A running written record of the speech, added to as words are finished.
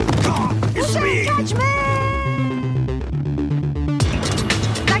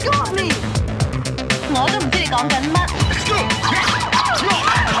講緊乜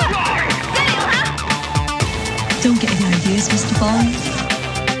？Don't get any ideas, Mr. Bond.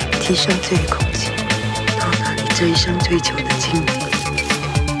 提升最空气，到达你这一生追求的境地。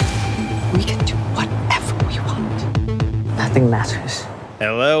We can do whatever we want. Nothing matters.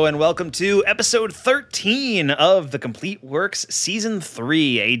 Hello and welcome to episode 13 of The Complete Works Season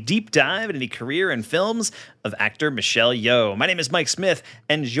 3, a deep dive into the career and films of actor Michelle Yeoh. My name is Mike Smith,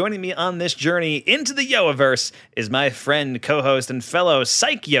 and joining me on this journey into the Yeohiverse is my friend, co-host, and fellow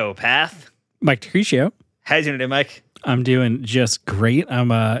psychopath, Mike Decrecio. How you doing today, Mike? I'm doing just great. I'm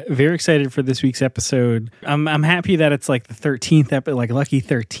very excited for this week's episode. I'm happy that it's like the 13th episode, like lucky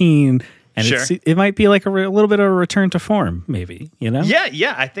 13. And sure. It might be like a little bit of a return to form, maybe, you know?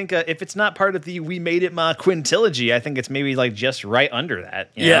 Yeah. I think if it's not part of the We Made It Ma quintilogy, I think it's maybe like just right under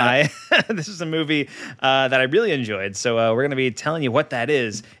that. You know, this is a movie that I really enjoyed. So we're going to be telling you what that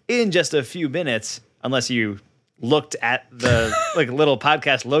is in just a few minutes, unless you looked at the like little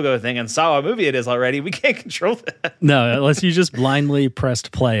podcast logo thing and saw what movie it is already. We can't control that. No, unless you just blindly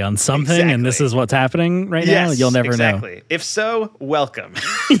pressed play on something and this is what's happening right now, you'll never know. If so, welcome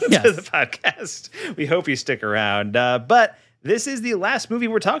to the podcast. We hope you stick around. But this is the last movie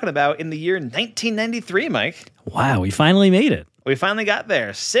we're talking about in the year 1993, Mike. Wow, we finally made it. We finally got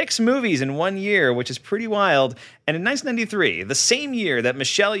there. 6 movies in 1 year, which is pretty wild. And in 1993, the same year that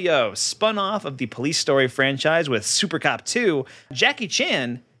Michelle Yeoh spun off of the Police Story franchise with Super Cop 2, Jackie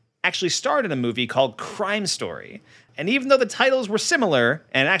Chan actually starred in a movie called Crime Story. And even though the titles were similar,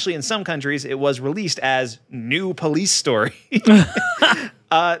 and actually in some countries it was released as New Police Story,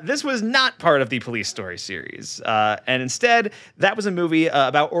 this was not part of the Police Story series. And instead, that was a movie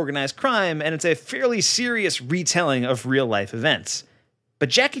about organized crime, and it's a fairly serious retelling of real-life events. But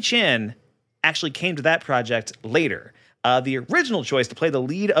Jackie Chan actually came to that project later. The original choice to play the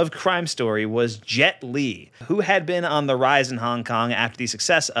lead of Crime Story was Jet Li, who had been on the rise in Hong Kong after the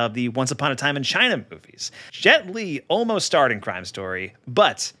success of the Once Upon a Time in China movies. Jet Li almost starred in Crime Story,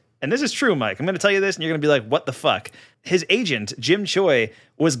 but, and this is true, Mike, I'm going to tell you this and you're going to be like, what the fuck? His agent, Jim Choi,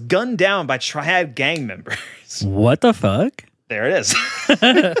 was gunned down by Triad gang members. What the fuck? There it is.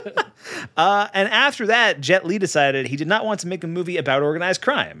 And after that, Jet Li decided he did not want to make a movie about organized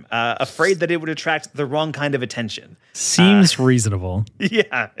crime, afraid that it would attract the wrong kind of attention. Seems reasonable.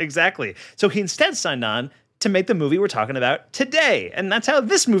 Yeah, exactly. So he instead signed on to make the movie we're talking about today. And that's how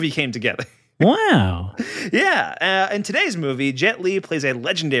this movie came together. Wow. Yeah. In today's movie, Jet Li plays a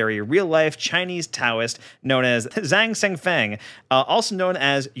legendary real-life Chinese Taoist known as Zhang Shengfeng, also known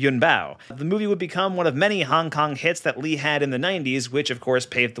as Yun Bao. The movie would become one of many Hong Kong hits that Li had in the 90s, which, of course,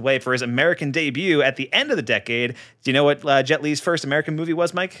 paved the way for his American debut at the end of the decade. Do you know what Jet Li's first American movie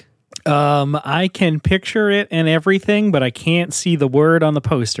was, Mike? I can picture it and everything, but I can't see the word on the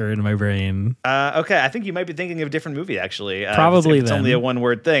poster in my brain. Okay, I think you might be thinking of a different movie, actually. Probably it's then. only a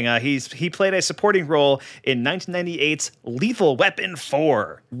one-word thing. He played a supporting role in 1998's Lethal Weapon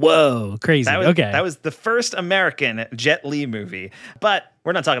 4. Whoa, crazy. That was the first American Jet Li movie. But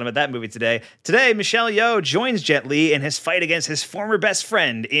we're not talking about that movie today. Today, Michelle Yeoh joins Jet Li in his fight against his former best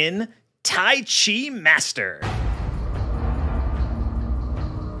friend in Tai Chi Master.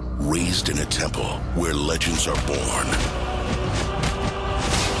 Raised in a temple where legends are born,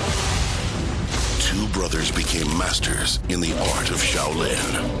 2 brothers became masters in the art of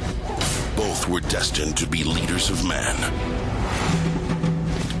Shaolin. Both were destined to be leaders of men.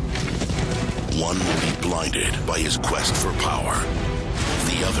 One will be blinded by his quest for power.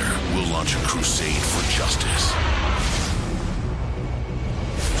 The other will launch a crusade for justice.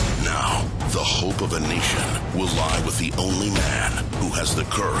 Now, the hope of a nation will lie with the only man who has the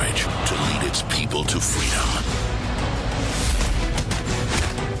courage to lead its people to freedom.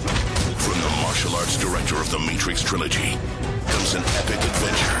 From the martial arts director of the Matrix trilogy comes an epic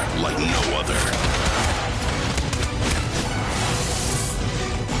adventure like no other.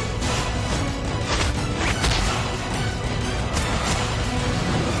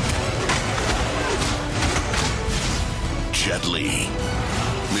 Jet Li,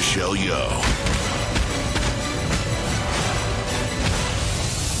 Michelle Yeoh,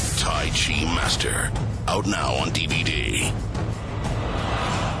 Tai Chi Master, out now on DVD.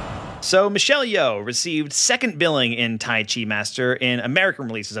 So Michelle Yeoh received second billing in Tai Chi Master in American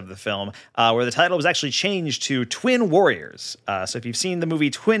releases of the film, where the title was actually changed to Twin Warriors. So if you've seen the movie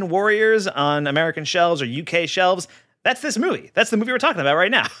Twin Warriors on American shelves or UK shelves, That's this movie. That's the movie we're talking about right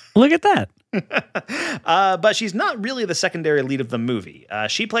now. Look at that. But she's not really the secondary lead of the movie.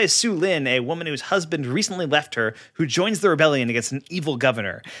 She plays Su Lin, a woman whose husband recently left her, who joins the rebellion against an evil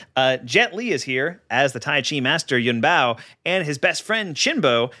governor. Jet Li is here as the Tai Chi master Yun Bao, and his best friend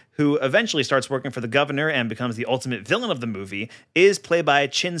Chinbo, who eventually starts working for the governor and becomes the ultimate villain of the movie, is played by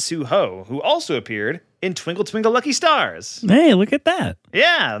Chin Soo Ho, who also appeared in Twinkle Twinkle Lucky Stars. Hey, look at that.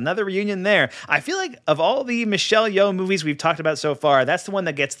 Yeah, another reunion there. I feel like of all the Michelle Yeoh movies we've talked about so far, that's the one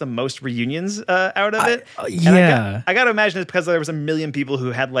that gets the most reunions out of it. Yeah. I got to imagine it's because there was a million people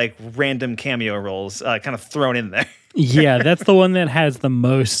who had like random cameo roles kind of thrown in there. Yeah, that's the one that has the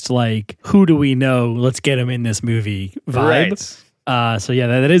most like, who do we know? Let's get him in this movie vibe. Right. So yeah,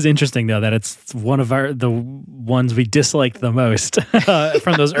 that is interesting though, that it's one of the ones we dislike the most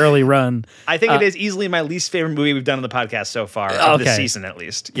from those early run. I think it is easily my least favorite movie we've done on the podcast so far, of this season at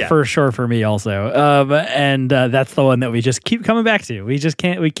least. Yeah, for sure for me also. And that's the one that we just keep coming back to. We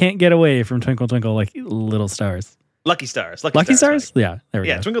can't get away from Twinkle Twinkle like Little Stars. Lucky Stars. Lucky Stars? Yeah, there we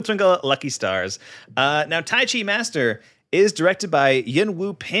go. Yeah, Twinkle Twinkle Lucky Stars. Now, Tai Chi Master is directed by Yuen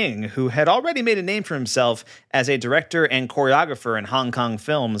Woo-ping, who had already made a name for himself as a director and choreographer in Hong Kong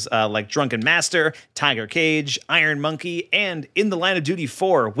films like Drunken Master, Tiger Cage, Iron Monkey, and In the Line of Duty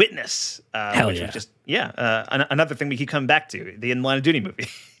 4, Witness. Hell yeah. Another thing we keep coming back to, the In the Line of Duty movie.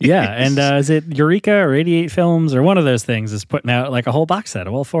 Yeah, and is it Eureka or 88 Films or one of those things is putting out like a whole box set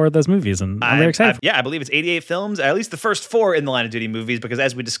of all 4 of those movies, and I'm very excited. I believe it's 88 films, at least the first 4 In the Line of Duty movies, because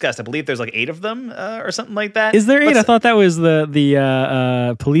as we discussed, I believe there's like 8 of them or something like that. Is there 8? I thought that was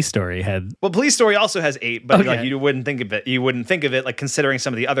the Police Story had. Well, Police Story also has 8, but Okay. like you wouldn't think of it. You wouldn't think of it like considering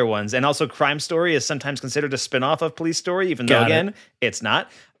some of the other ones. And also Crime Story is sometimes considered a spin-off of Police Story, even though, again, it's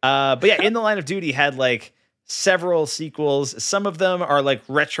not. But yeah, In the Line of Duty had like several sequels. Some of them are like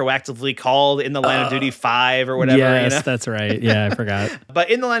retroactively called In the Line of Duty 5 or whatever. Yes, you know? that's right. Yeah, I forgot.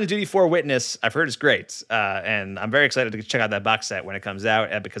 But In the Line of Duty 4 Witness, I've heard is great. And I'm very excited to check out that box set when it comes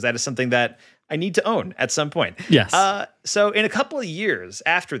out because that is something that I need to own at some point. Yes. So in a couple of years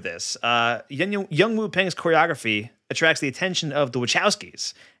after this, Yuen Woo-ping's choreography attracts the attention of the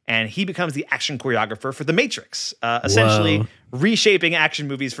Wachowskis, and he becomes the action choreographer for The Matrix, essentially reshaping action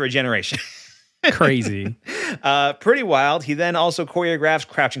movies for a generation. Crazy. Pretty wild. He then also choreographs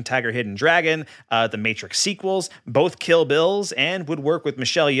Crouching Tiger, Hidden Dragon, the Matrix sequels, both Kill Bills, and would work with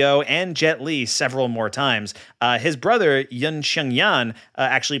Michelle Yeoh and Jet Li several more times. His brother, Yun Cheng-yan,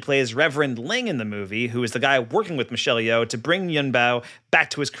 actually plays Reverend Ling in the movie, who is the guy working with Michelle Yeoh to bring Yun Bao back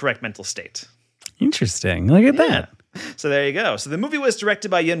to his correct mental state. Interesting. Look at that. So there you go. So the movie was directed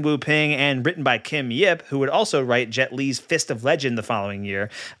by Yuen Woo-ping and written by Kim Yip, who would also write Jet Li's Fist of Legend the following year.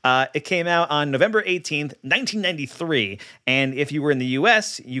 It came out on November 18th, 1993. And if you were in the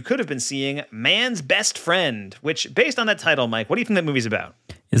US, you could have been seeing Man's Best Friend, which, based on that title, Mike, what do you think that movie's about?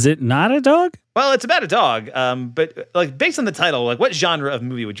 Is it not a dog? Well, it's about a dog, but like based on the title, like what genre of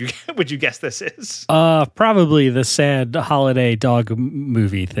movie would you guess this is? Probably the sad holiday dog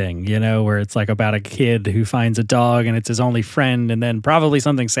movie thing, you know, where it's like about a kid who finds a dog and it's his only friend, and then probably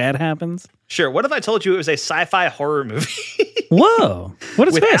something sad happens. Sure. What if I told you it was a sci-fi horror movie? Whoa! What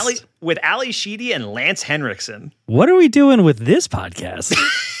is this? With Ali Sheedy and Lance Henriksen. What are we doing with this podcast?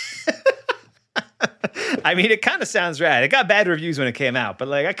 I mean, it kind of sounds rad. It got bad reviews when it came out, but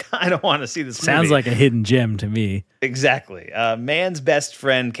like I kind of want to see this movie. Sounds like a hidden gem to me. Exactly. Man's Best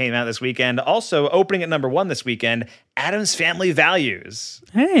Friend came out this weekend. Also opening at number 1 this weekend, Addams Family Values.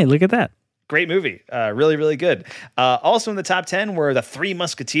 Hey, look at that. Great movie. Really, really good. Also in the top 10 were The Three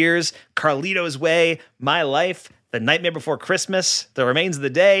Musketeers, Carlito's Way, My Life, The Nightmare Before Christmas, The Remains of the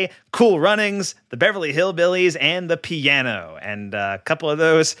Day, Cool Runnings, The Beverly Hillbillies, and The Piano. And a couple of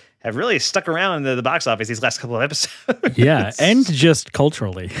those have really stuck around in the box office these last couple of episodes. Yeah, and just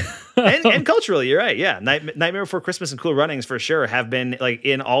culturally. and culturally, you're right. Yeah, Nightmare Before Christmas and Cool Runnings for sure have been like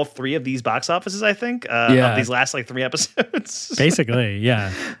in all 3 of these box offices, I think, of these last like 3 episodes. Basically,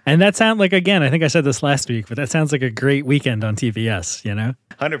 yeah. And that sounds like, again, I think I said this last week, but that sounds like a great weekend on TBS, you know?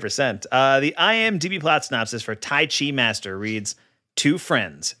 100%. The IMDb plot synopsis for Tai Chi Master reads, 2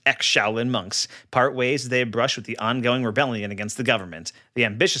 friends, ex-Shaolin monks, part ways as they brush with the ongoing rebellion against the government. The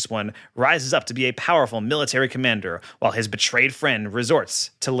ambitious one rises up to be a powerful military commander, while his betrayed friend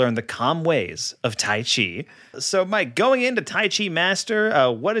resorts to learn the calm ways of Tai Chi. So, Mike, going into Tai Chi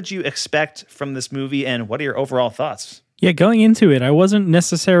Master, what did you expect from this movie, and what are your overall thoughts? Yeah, going into it, I wasn't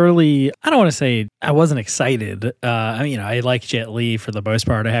necessarily, I don't want to say I wasn't excited. I like Jet Li for the most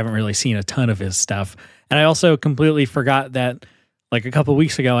part. I haven't really seen a ton of his stuff. And I also completely forgot that like a couple of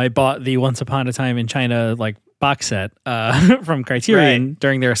weeks ago, I bought the Once Upon a Time in China like box set from Criterion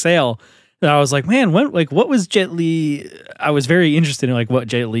during their sale. I was like, man, what was Jet Li? I was very interested in like what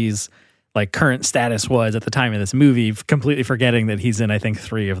Jet Li's like current status was at the time of this movie, completely forgetting that he's in, I think,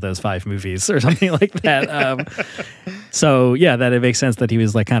 3 of those 5 movies or something like that. So yeah, that it makes sense that he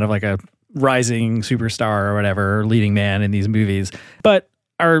was like kind of like a rising superstar or whatever, leading man in these movies. But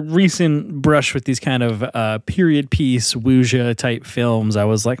our recent brush with these kind of period piece wuxia type films, I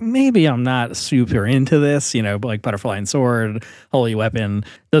was like, maybe I'm not super into this, you know, like Butterfly and Sword, Holy Weapon,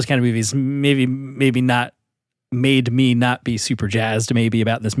 those kind of movies. Maybe not made me not be super jazzed maybe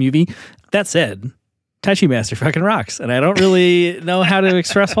about this movie. That said, Tai Chi Master fucking rocks, and I don't really know how to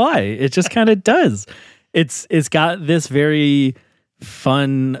express why. It just kind of does. It's got this very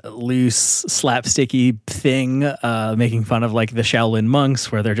fun, loose, slapsticky thing, making fun of like the Shaolin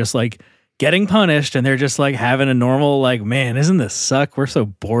monks, where they're just like getting punished and they're just like having a normal, like, man, isn't this suck? We're so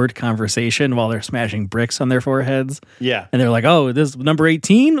bored conversation while they're smashing bricks on their foreheads. Yeah. And they're like, oh, this is number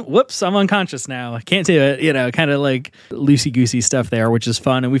 18. Whoops, I'm unconscious now. I can't do it. You know, kind of like loosey goosey stuff there, which is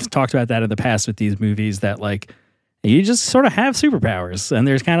fun. And we've talked about that in the past with these movies, that like, you just sort of have superpowers and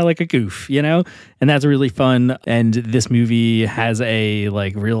there's kind of like a goof, you know, and that's really fun. And this movie has a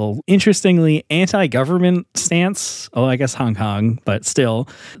like real interestingly anti-government stance. Oh, I guess Hong Kong, but still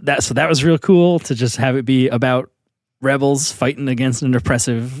that was real cool to just have it be about rebels fighting against an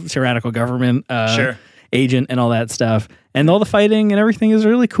oppressive tyrannical government agent and all that stuff. And all the fighting and everything is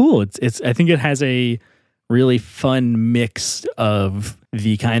really cool. It's I think it has a really fun mix of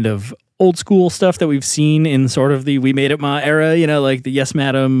the kind of old school stuff that we've seen in sort of the We Made It Ma era, you know, like the Yes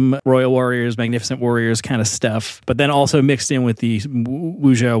Madam, Royal Warriors, Magnificent Warriors kind of stuff, but then also mixed in with the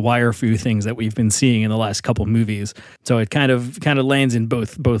wuxia wire fu things that we've been seeing in the last couple movies. So it kind of lands in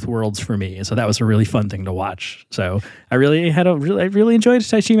both worlds for me. So that was a really fun thing to watch. So I really enjoyed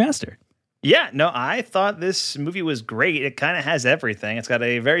Tai Chi Master. Yeah, no, I thought this movie was great. It kind of has everything. It's got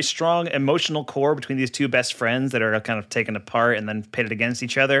a very strong emotional core between these two best friends that are kind of taken apart and then pitted against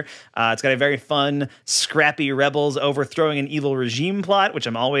each other. It's got a very fun, scrappy rebels overthrowing an evil regime plot, which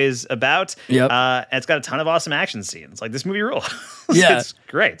I'm always about. Yep. And it's got a ton of awesome action scenes. Like, this movie rules. Yeah. It's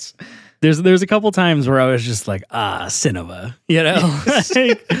great. There's a couple times where I was just like, cinema, you know,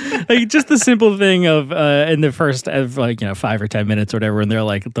 like just the simple thing of in the first of like, you know, 5 or 10 minutes or whatever, and they're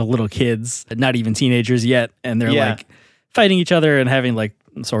like the little kids, not even teenagers yet, and they're like fighting each other and having like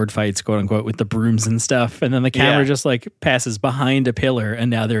sword fights, quote unquote, with the brooms and stuff, and then the camera just like passes behind a pillar,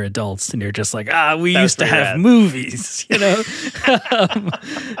 and now they're adults, and you're just like, we used to have movies, you know.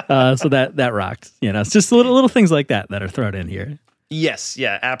 So that rocked, you know. It's just little things like that are thrown in here. Yes,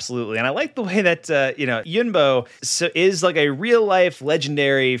 yeah, absolutely. And I like the way that, Yunbo is like a real life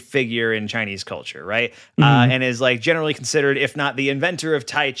legendary figure in Chinese culture, right? And is like generally considered, if not the inventor of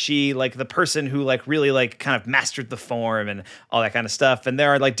Tai Chi, like the person who like really like kind of mastered the form and all that kind of stuff. And there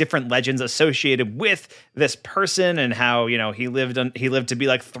are like different legends associated with this person and how, you know, he lived to be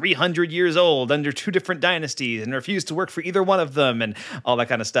like 300 years old under 2 different dynasties and refused to work for either one of them and all that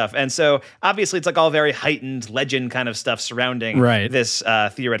kind of stuff. And so obviously it's like all very heightened legend kind of stuff surrounding this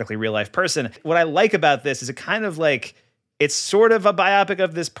theoretically real life person. What I like about this is it kind of like, it's sort of a biopic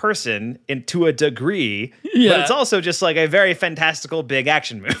of this person to a degree, but it's also just like a very fantastical big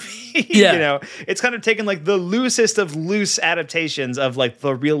action movie. You know, it's kind of taken like the loosest of loose adaptations of like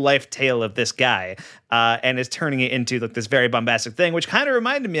the real life tale of this guy. And is turning it into like this very bombastic thing, which kind of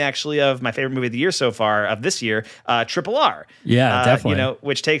reminded me actually of my favorite movie of the year so far of this year, Triple R. Yeah, definitely. You know,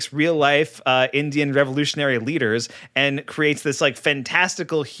 which takes real life Indian revolutionary leaders and creates this like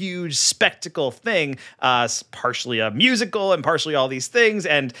fantastical, huge spectacle thing, partially a musical and partially all these things.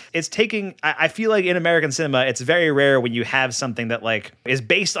 And it's taking, I feel like in American cinema, it's very rare when you have something that like is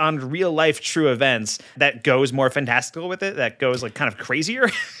based on real life true events that goes more fantastical with it, that goes like kind of crazier.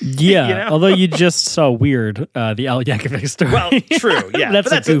 Yeah, you know? Although you just saw Weird, the Al Yankovic story. Well, true, yeah.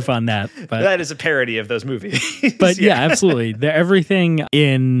 that's a goof on that. But that is a parody of those movies. But yeah, absolutely. Everything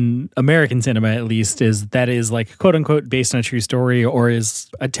in American cinema, at least, is like quote unquote based on a true story or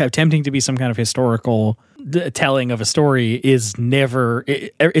is attempting to be some kind of historical telling of a story is never.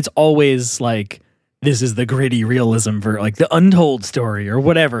 It's always like, this is the gritty realism for like the untold story or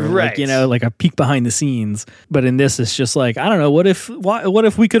whatever, right? Like, you know, like a peek behind the scenes. But in this, it's just like, I don't know. What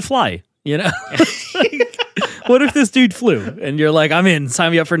if we could fly? You know, what if this dude flew? And you're like, I'm in.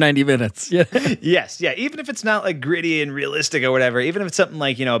 Sign me up for 90 minutes. Yeah. Yes, yeah. Even if it's not like gritty and realistic or whatever. Even if it's something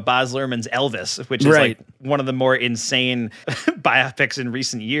like, you know, Baz Luhrmann's Elvis, which is like one of the more insane biopics in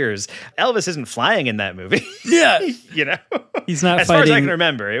recent years. Elvis isn't flying in that movie. Yeah, you know, he's not. As fighting. far as I can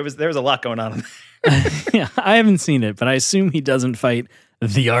remember, there was a lot going on in there. Yeah, I haven't seen it, but I assume he doesn't fight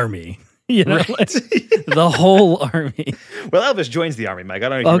the army. You know, like, the whole army. Well, Elvis joins the army, Mike. I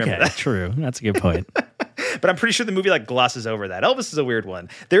don't even remember Okay, that. true. That's a good point. But I'm pretty sure the movie like glosses over that. Elvis is a weird one.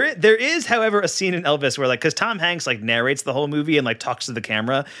 There is, however, a scene in Elvis where like because Tom Hanks like narrates the whole movie and like talks to the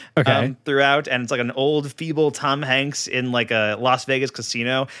camera throughout, and it's like an old feeble Tom Hanks in like a Las Vegas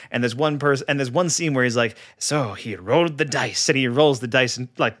casino, and there's one scene where he's like, so he rolled the dice, and he rolls the dice and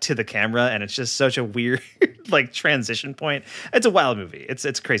like to the camera, and it's just such a weird like transition point. It's a wild movie. It's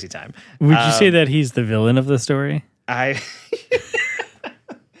a crazy time. Would you say that he's the villain of the story?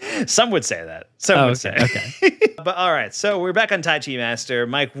 Some would say that. Some would say. Okay. But all right, so we're back on Tai Chi Master.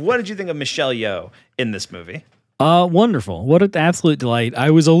 Mike, what did you think of Michelle Yeoh in this movie? Wonderful. What an absolute delight. I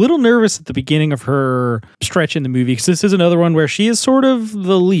was a little nervous at the beginning of her stretch in the movie because this is another one where she is sort of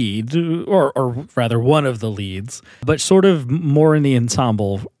the lead, or rather one of the leads, but sort of more in the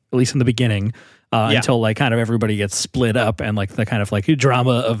ensemble, at least in the beginning. Until like kind of everybody gets split up and like the kind of like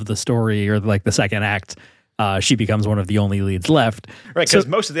drama of the story or like the second act, she becomes one of the only leads left. Right, because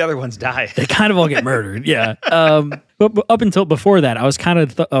most of the other ones die. They kind of all get murdered, yeah. But up until before that, I was kind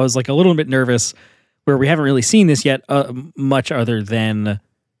of I was like a little bit nervous where we haven't really seen this yet much other than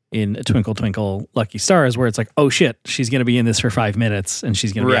in Twinkle Twinkle Lucky Stars, where it's like, oh shit, she's going to be in this for 5 minutes and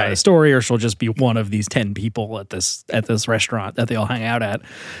she's going to be out of the story, or she'll just be one of these 10 people at this restaurant that they all hang out at.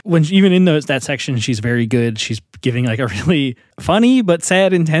 When even in that section, she's very good. She's giving like a really funny but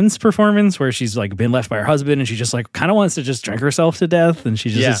sad, intense performance where she's like been left by her husband and she just like kind of wants to just drink herself to death, and she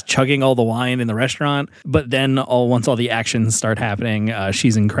just is chugging all the wine in the restaurant. But then once all the actions start happening,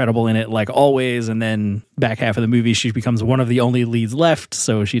 she's incredible in it like always. And then back half of the movie, she becomes one of the only leads left,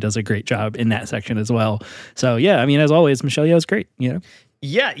 so she does a great job in that section as well. So yeah, I mean, as always, Michelle Yeoh is great, you know?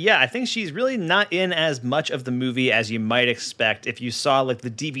 Yeah, I think she's really not in as much of the movie as you might expect if you saw like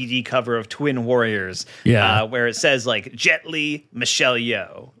the DVD cover of Twin Warriors, where it says like Jet Li, Michelle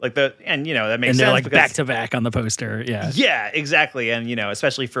Yeoh, and you know that makes sense. And they're like back to back on the poster, yeah, exactly, and you know,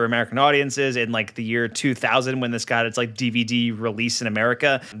 especially for American audiences in like the year 2000 when this got its like DVD release in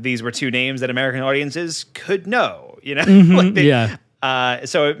America, these were two names that American audiences could know, you know,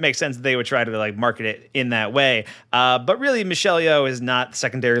 so it makes sense that they would try to like market it in that way. But really, Michelle Yeoh is not the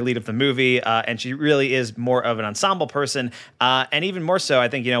secondary lead of the movie, and she really is more of an ensemble person. And even more so, I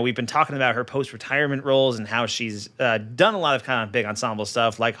think, you know, we've been talking about her post-retirement roles and how she's done a lot of kind of big ensemble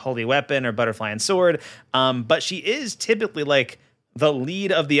stuff like Holy Weapon or Butterfly and Sword. But she is typically like the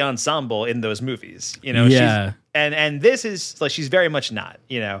lead of the ensemble in those movies, you know? Yeah. And this is like, she's very much not,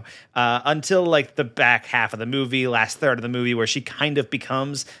 you know, until like the back half of the movie, last third of the movie, where she kind of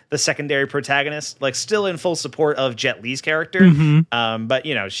becomes the secondary protagonist, like still in full support of Jet Li's character. But,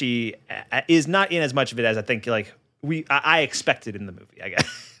 you know, she is not in as much of it as I think like I expected in the movie, I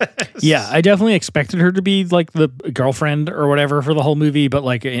guess. Yeah, I definitely expected her to be like the girlfriend or whatever for the whole movie, but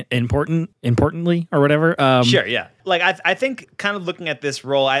like importantly or whatever. Sure, yeah. Like I think kind of looking at this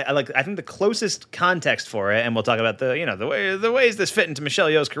role, I think the closest context for it, and we'll talk about the ways this fit into Michelle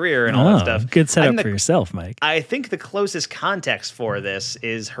Yeoh's career and all that stuff. Good setup for yourself, Mike. I think the closest context for this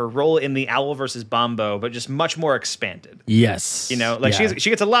is her role in the Owl versus Bombo, but just much more expanded. Yes, you know, like she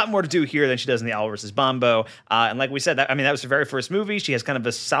gets a lot more to do here than she does in the Owl versus Bombo. And like we said, that was her very first movie. She has kind of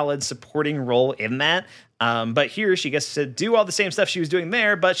a solid supporting role in that. But here she gets to do all the same stuff she was doing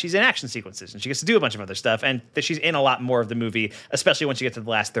there, but she's in action sequences and she gets to do a bunch of other stuff, and that she's in a lot more of the movie, especially once you get to the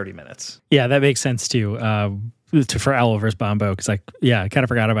last 30 minutes. Yeah, that makes sense too. For Owl vs. Bombo, because I kind of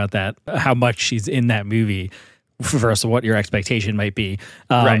forgot about that, how much she's in that movie versus what your expectation might be.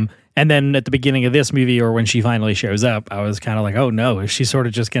 Right. And then at the beginning of this movie, or when she finally shows up, I was kind of like, oh no, is she sort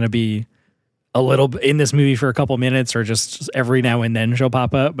of just going to be a little bit in this movie for a couple minutes, or just every now and then she'll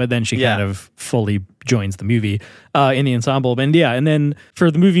pop up, but then she kind of fully joins the movie in the ensemble. And and then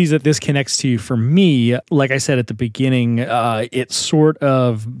for the movies that this connects to, for me, like I said at the beginning, it sort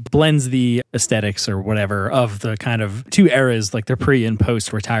of blends the aesthetics or whatever of the kind of two eras, like the pre and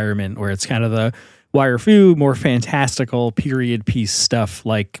post retirement, where it's kind of the wire fu, more fantastical period piece stuff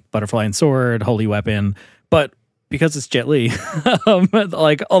like Butterfly and Sword, Holy Weapon, but because it's Jet Li,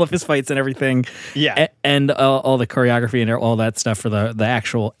 like all the fist fights and everything, and all the choreography and all that stuff for the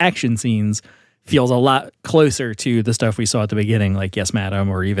actual action scenes feels a lot closer to the stuff we saw at the beginning, like Yes Madam,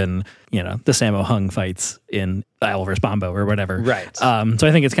 or even, you know, the Sammo Hung fights in Owl vs. Bombo or whatever. Right. So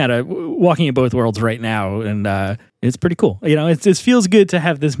I think it's kind of walking in both worlds right now, and it's pretty cool. You know, it feels good to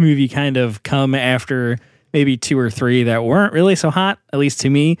have this movie kind of come after maybe 2 or 3 that weren't really so hot, at least to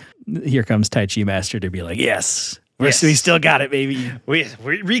me. Here comes Tai Chi Master to be like, yes. We still got it, baby. We're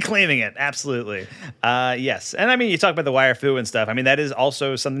reclaiming it. Absolutely. Yes. And I mean, you talk about the wire fu and stuff. I mean, that is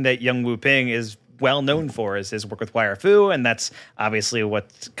also something that Young Wu Ping is well known for is his work with Wire Fu, and that's obviously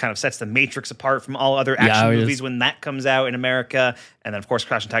what kind of sets The Matrix apart from all other action movies when that comes out in America. And then, of course,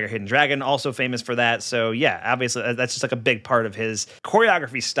 Crouching Tiger, Hidden Dragon, also famous for that. So, yeah, obviously, that's just like a big part of his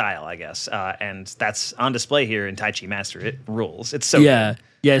choreography style, I guess. And that's on display here in Tai Chi Master. It rules. It's so good.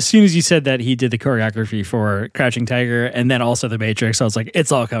 Yeah, as soon as you said that he did the choreography for Crouching Tiger and then also The Matrix, I was like,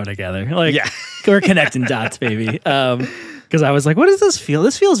 it's all coming together. Like, we're connecting dots, baby. Because I was like, what does this feel?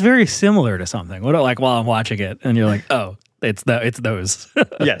 This feels very similar to something. What like while I'm watching it, and you're like, oh, it's those.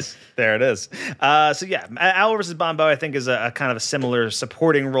 Yes, there it is. So yeah, Owl versus Bombo, I think, is a kind of a similar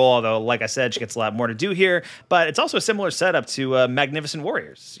supporting role. Although, like I said, she gets a lot more to do here. But it's also a similar setup to Magnificent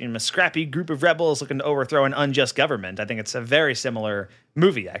Warriors. You know, a scrappy group of rebels looking to overthrow an unjust government. I think it's a very similar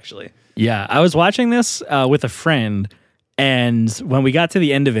movie, actually. Yeah, I was watching this with a friend, and when we got to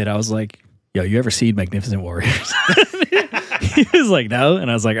the end of it, I was like, yo, you ever seen Magnificent Warriors? He was like, no. And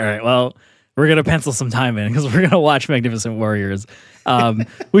I was like, all right, well, we're going to pencil some time in because we're going to watch Magnificent Warriors,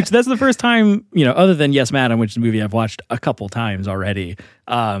 which that's the first time, you know, other than Yes, Madam, which is a movie I've watched a couple times already,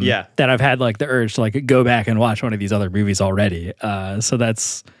 that I've had like the urge to like go back and watch one of these other movies already. So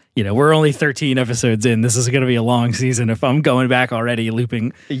that's, you know, we're only 13 episodes in. This is going to be a long season if I'm going back already,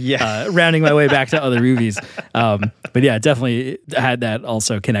 looping, rounding my way back to other movies. But yeah, definitely had that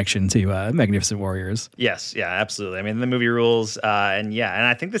also connection to Magnificent Warriors. Yes, yeah, absolutely. I mean, the movie rules. And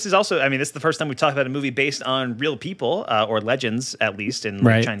I think this is also, I mean, this is the first time we've talked about a movie based on real people or legends, at least in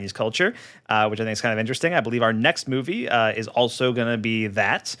Chinese culture, which I think is kind of interesting. I believe our next movie is also going to be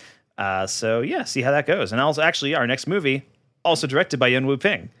that. So yeah, see how that goes. And also, actually, our next movie, also directed by Yuen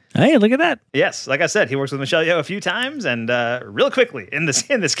Woo-ping. Hey, look at that. Yes, like I said, he works with Michelle Yeoh a few times, and real quickly in this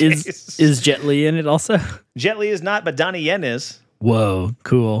case. Is Jet Li in it also? Jet Li is not, but Donnie Yen is. Whoa,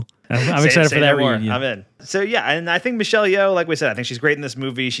 cool. I'm excited for that reunion. I'm in. So yeah, and I think Michelle Yeoh, like we said, I think she's great in this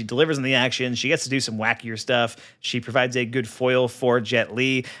movie. She delivers in the action. She gets to do some wackier stuff. She provides a good foil for Jet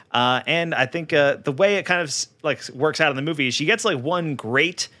Li. And I think the way it kind of like works out in the movie, she gets like one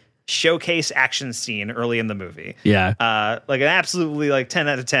great showcase action scene early in the movie. Like an absolutely like 10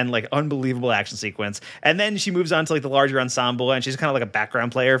 out of 10 like unbelievable action sequence, and then she moves on to like the larger ensemble, and she's kind of like a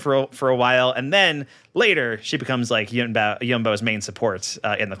background player for a while, and then later she becomes like Yunbo's main support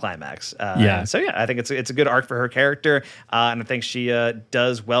in the climax. So yeah, I think it's a good arc for her character, and I think she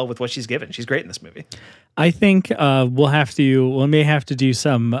does well with what she's given. She's great in this movie. I think we may have to do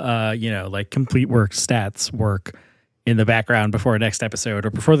some like complete work stats work in the background before next episode or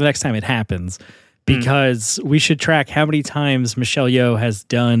before the next time it happens, because we should track how many times Michelle Yeoh has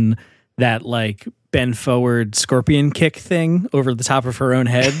done that like bend forward scorpion kick thing over the top of her own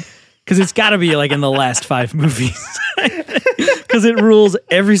head, because it's got to be like in the last 5 movies, because it rules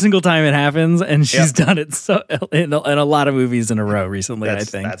every single time it happens, and she's done it so in a lot of movies in a row recently. I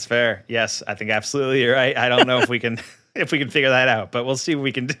think that's fair. Yes, I think absolutely you're right. I don't know if we can figure that out, but we'll see what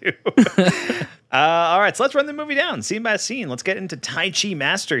we can do. All right, so let's run the movie down scene by scene. Let's get into Tai Chi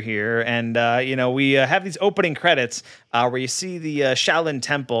Master here. And, we have these opening credits where you see the Shaolin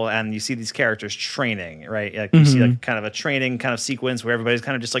Temple and you see these characters training, right? Like you see like kind of a training kind of sequence where everybody's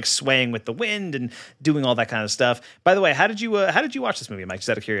kind of just like swaying with the wind and doing all that kind of stuff. By the way, how did you watch this movie, Mike? Just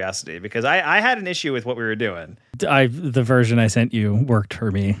out of curiosity, because I had an issue with what we were doing. The version I sent you worked for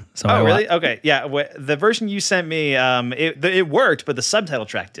me. So really? Okay, yeah. The version you sent me, it worked, but the subtitle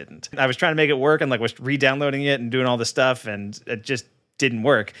track didn't. I was trying to make it work and like was re-downloading it and doing all this stuff, and it just didn't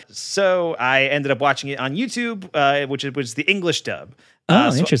work. So I ended up watching it on YouTube, which was the English dub.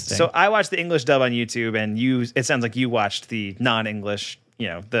 Interesting. So I watched the English dub on YouTube, and it sounds like you watched the non-English,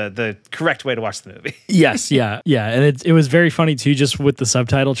 the correct way to watch the movie. Yes, yeah. And it was very funny too, just with the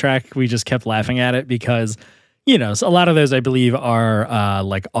subtitle track. We just kept laughing at it because, so a lot of those I believe are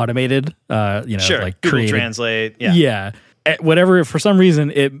like automated, sure. Like Google created. Translate. Yeah. Whatever, for some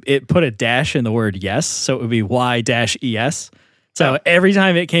reason, it put a dash in the word yes, so it would be Y-ES. So every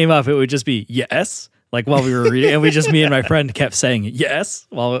time it came up, it would just be yes, like while we were reading, and me and my friend kept saying yes,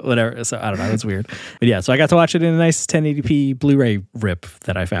 whatever. So I don't know, it's weird. But yeah, so I got to watch it in a nice 1080p Blu-ray rip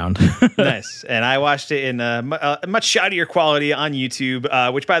that I found. Nice. And I watched it in a much shoddier quality on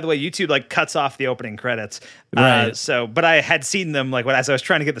YouTube, which, by the way, YouTube like cuts off the opening credits. Right. But I had seen them like as I was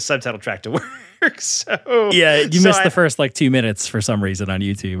trying to get the subtitle track to work. So yeah, you missed the first like 2 minutes for some reason on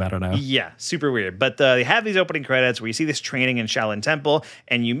YouTube. I don't know. Yeah, super weird. But they have these opening credits where you see this training in Shaolin Temple,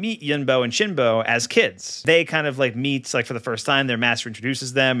 and you meet Yunbo and Shinbo as kids. They kind of like meet like for the first time. Their master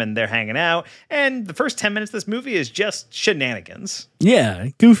introduces them, and they're hanging out. And the first 10 minutes of this movie is just shenanigans. Yeah,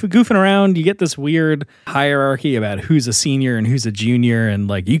 goofing around. You get this weird hierarchy about who's a senior and who's a junior, and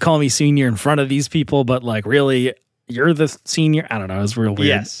like you call me senior in front of these people, but like really you're the senior. I don't know. It's real weird.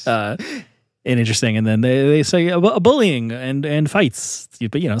 Yes. interesting. And then they say bullying and fights,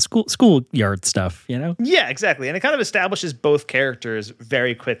 but schoolyard stuff, Yeah, exactly. And it kind of establishes both characters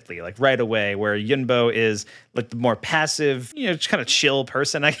very quickly, like right away, where Yunbo is like the more passive, just kind of chill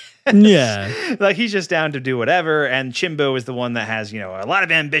person, I guess. Yeah. Like he's just down to do whatever. And Chimbo is the one that has, a lot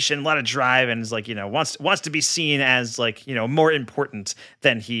of ambition, a lot of drive, and is like, wants to be seen as like, more important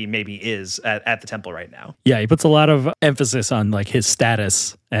than he maybe is at the temple right now. Yeah, he puts a lot of emphasis on like his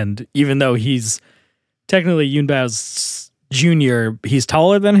status. And even though he's technically Yunbao's junior, he's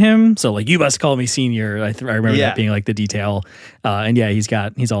taller than him. So like, you must call me senior. I remember that being like the detail. And yeah,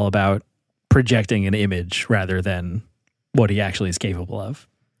 he's all about projecting an image rather than what he actually is capable of.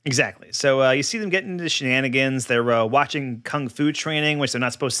 Exactly. So you see them getting into shenanigans. They're watching kung fu training, which they're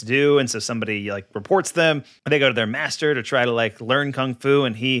not supposed to do, and so somebody like reports them. They go to their master to try to like learn kung fu,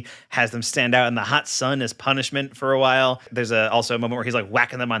 and he has them stand out in the hot sun as punishment for a while. There's also a moment where he's like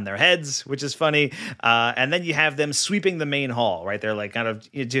whacking them on their heads, which is funny. And then you have them sweeping the main hall, right? They're like kind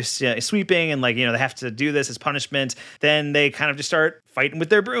of just sweeping, and like they have to do this as punishment. Then they kind of just start fighting with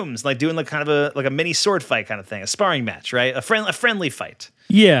their brooms, like doing like kind of a mini sword fight kind of thing, a sparring match, right? A friendly fight.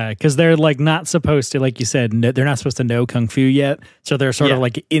 Yeah, because they're like not supposed to, like you said, they're not supposed to know kung fu yet. So they're sort of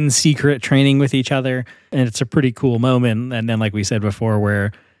like in secret training with each other. And it's a pretty cool moment. And then like we said before,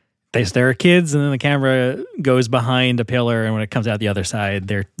 where there are kids and then the camera goes behind a pillar. And when it comes out the other side,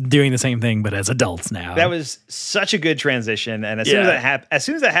 they're doing the same thing, but as adults now. That was such a good transition. And as soon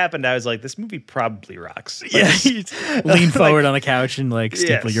as that happened, I was like, this movie probably rocks. Like, lean forward on the couch and like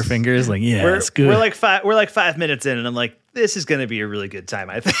stipple your fingers. Like, it's good. We're like 5 minutes in and I'm like, this is going to be a really good time,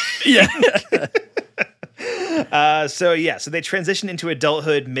 I think. So they transition into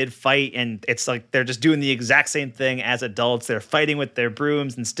adulthood mid-fight, and it's like they're just doing the exact same thing as adults. They're fighting with their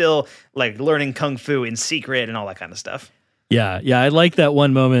brooms and still like learning kung fu in secret and all that kind of stuff. Yeah, I like that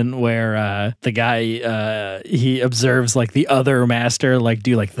one moment where the guy he observes like the other master like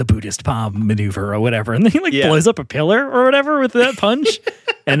do like the Buddhist palm maneuver or whatever, and then he like blows up a pillar or whatever with that punch.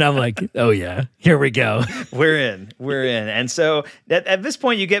 And I'm like, oh yeah, here we go. We're in. And so at this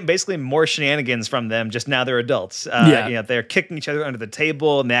point, you get basically more shenanigans from them. Just now they're adults. They're kicking each other under the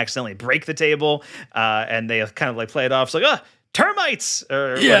table, and they accidentally break the table, and they kind of like play it off. It's like, termites,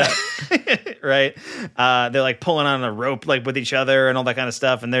 or right? They're like pulling on a rope like with each other and all that kind of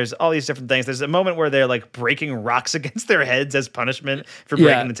stuff. And there's all these different things. There's a moment where they're like breaking rocks against their heads as punishment for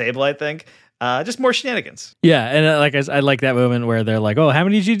breaking the table, I think. Just more shenanigans. Yeah, and I like that moment where they're like, "Oh, how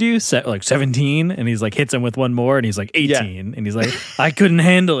many did you do?" Like 17, and he's like hits him with one more, and he's like 18, and he's like, "I couldn't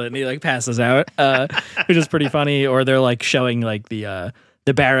handle it," and he like passes out, which is pretty funny. Or they're like showing like the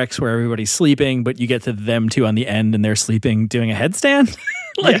barracks where everybody's sleeping, but you get to them two on the end, and they're sleeping doing a headstand.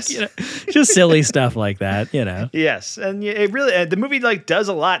 Just silly stuff like that, Yes, and it really the movie like does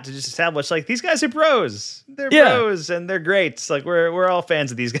a lot to just establish like these guys are bros. They're bros and they're great. It's like we're all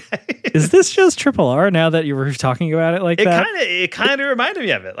fans of these guys. Is this just Triple R now that you were talking about it like that? It kind of reminded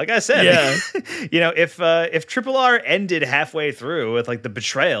me of it. Like I said, if Triple R ended halfway through with like the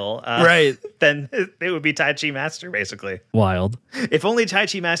betrayal, right, then it would be Tai Chi Master basically. Wild. If only Tai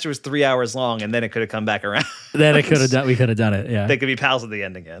Chi Master was 3 hours long, and then it could have come back around. Then we could have done it. Yeah, they could be pals at the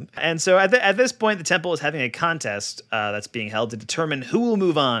end again. And so at this point, the temple is having a contest that's being held to determine who will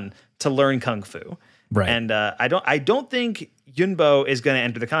move on to learn kung fu. Right. And I don't think Yunbo is going to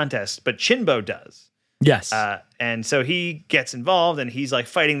enter the contest, but Chinbo does. Yes. And so he gets involved, and he's like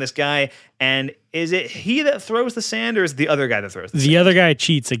fighting this guy. And is it he that throws the sand, or is it the other guy that throws the sand? The other guy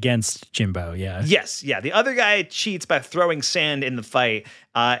cheats against Chinbo, yeah. Yes, yeah. The other guy cheats by throwing sand in the fight.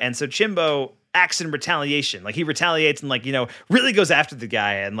 And so Chinbo acts in retaliation. Like he retaliates and like, really goes after the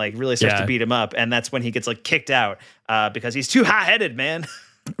guy and like really starts to beat him up. And that's when he gets like kicked out because he's too hot-headed, man.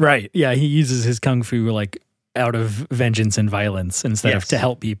 Right. Yeah. He uses his kung fu like out of vengeance and violence instead of to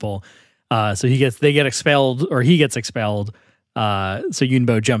help people. So he gets expelled. So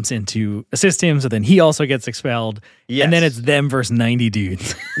Yunbo jumps in to assist him. So then he also gets expelled. Yes. And then it's them versus 90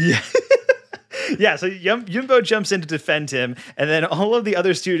 dudes. Yeah. Yeah, so Yunbo jumps in to defend him, and then all of the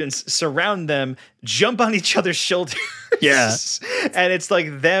other students surround them, jump on each other's shoulders. Yeah. And it's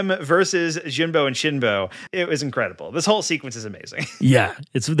like them versus Junbo and Shinbo. It was incredible. This whole sequence is amazing. Yeah,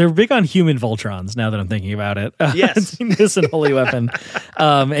 they're big on human Voltrons now that I'm thinking about it. Yes. This and Holy Weapon.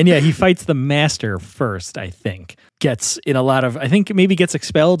 And yeah, he fights the master first, I think. Gets in a lot of, I think maybe gets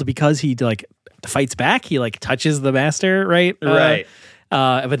expelled because he like fights back. He like touches the master, right? Right.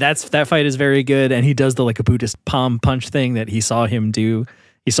 But that fight is very good, and he does the like a Buddhist palm punch thing that he saw him do.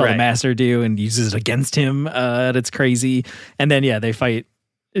 He saw the master do and uses it against him. It's crazy. And then they fight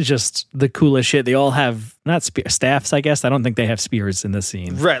is just the coolest shit. They all have not staffs, I guess. I don't think they have spears in this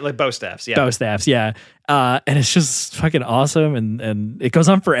scene. Right, like bow staffs. Yeah, bow staffs. Yeah, and it's just fucking awesome, and it goes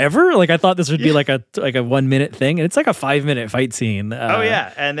on forever. Like I thought this would be like a 1 minute thing, and it's like a 5 minute fight scene. Oh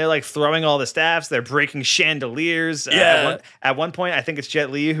yeah, and they're like throwing all the staffs. They're breaking chandeliers. Yeah. At one point, I think it's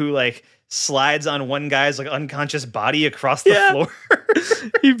Jet Li who like slides on one guy's like unconscious body across the floor.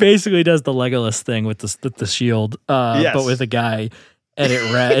 He basically does the Legolas thing with the shield, but with a guy. And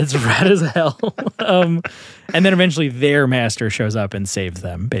it's rad as hell. And then eventually their master shows up and saves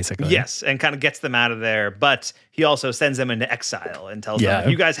them, basically. Yes, and kind of gets them out of there. But he also sends them into exile and tells them,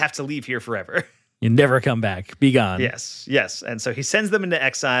 you guys have to leave here forever. You never come back. Be gone. Yes. And so he sends them into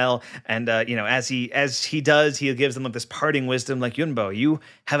exile. And, as he does, he gives them like this parting wisdom, like, Yunbo, you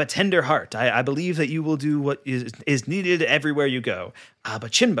have a tender heart. I believe that you will do what is needed everywhere you go.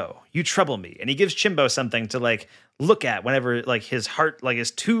 But Chinbo, you trouble me. And he gives Chinbo something to like look at whenever like his heart like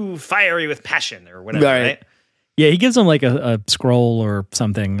is too fiery with passion or whatever, right? Yeah, he gives him like a scroll or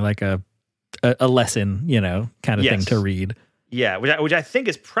something, like a lesson, kind of thing to read. Yeah, which I think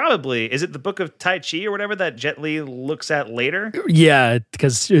is is it the Book of Tai Chi or whatever that Jet Li looks at later? Yeah,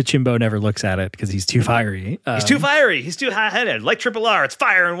 because Chinbo never looks at it because he's too fiery. He's too fiery. He's too hot-headed. Like Triple R, it's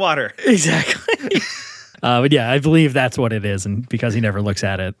fire and water. Exactly. But yeah, I believe that's what it is. And because he never looks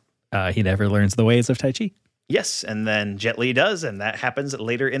at it, he never learns the ways of Tai Chi. Yes, and then Jet Li does, and that happens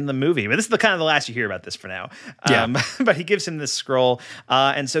later in the movie. But this is the kind of the last you hear about this for now. But he gives him this scroll,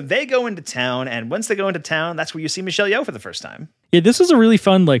 and so they go into town, and once they go into town, that's where you see Michelle Yeoh for the first time. Yeah, this was a really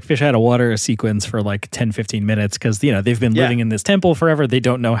fun, like, fish out of water sequence for, like, 10, 15 minutes, because, they've been living in this temple forever. They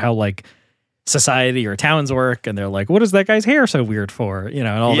don't know how, like, society or towns work, and they're like, what is that guy's hair so weird for, and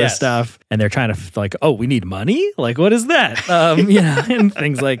all this stuff, and they're trying to like, oh, we need money, like what is that, and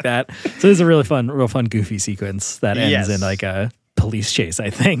things like that. So it's a real fun goofy sequence that ends in like a police chase, I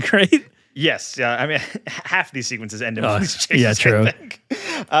think, right? Yes, I mean, half these sequences end in police chases. Yeah, true. I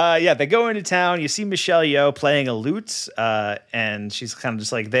think. They go into town. You see Michelle Yeoh playing a lute, and she's kind of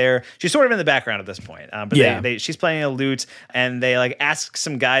just like there. She's sort of in the background at this point, but she's playing a lute, and they like ask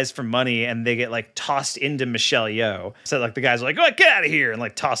some guys for money, and they get like tossed into Michelle Yeoh. So like the guys are like, "Oh, get out of here!" and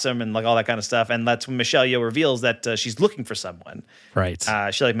like toss them and like all that kind of stuff. And that's when Michelle Yeoh reveals that she's looking for someone. Right.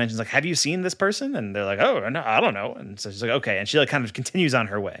 She like mentions like, "Have you seen this person?" And they're like, "Oh, no, I don't know." And so she's like, "Okay," and she like kind of continues on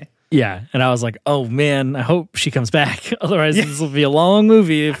her way. Yeah, and I was like, oh man, I hope she comes back. Otherwise, this will be a long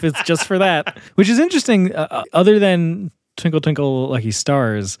movie if it's just for that. Which is interesting. Other than Twinkle Twinkle Lucky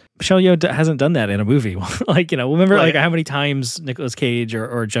Stars, Michelle Yeoh hasn't done that in a movie. Remember like how many times Nicolas Cage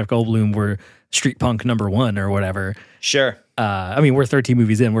or Jeff Goldblum were Street Punk #1 or whatever. Sure. We're 13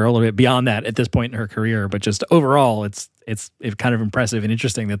 movies in. We're a little bit beyond that at this point in her career, but just overall, it's kind of impressive and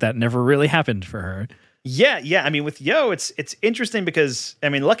interesting that never really happened for her. Yeah. I mean, with Yeoh, it's interesting because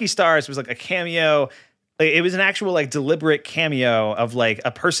Lucky Stars was like a cameo. Like, it was an actual like deliberate cameo of like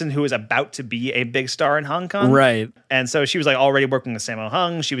a person who was about to be a big star in Hong Kong, right? And so she was like already working with Sammo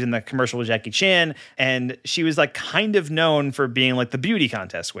Hung. She was in the commercial with Jackie Chan, and she was like kind of known for being like the beauty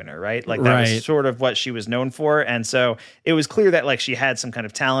contest winner, right? Like that was sort of what she was known for, and so it was clear that like she had some kind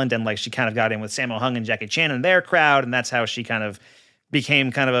of talent, and like she kind of got in with Sammo Hung and Jackie Chan and their crowd, and that's how she kind of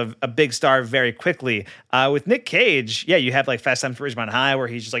became kind of a big star very quickly. With Nick Cage, you have like Fast Times at Ridgemont High, where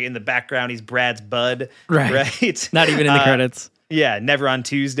he's just like in the background, he's Brad's bud, right? Not even in the credits. Yeah, Never on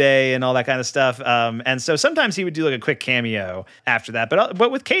Tuesday and all that kind of stuff. And so sometimes he would do like a quick cameo after that. But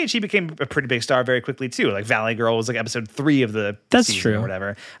with Cage, he became a pretty big star very quickly too. Like Valley Girl was like episode 3 of the season or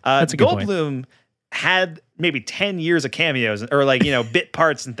whatever. That's a good point. Goldblum had maybe 10 years of cameos or like, bit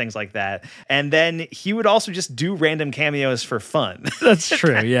parts and things like that. And then he would also just do random cameos for fun. That's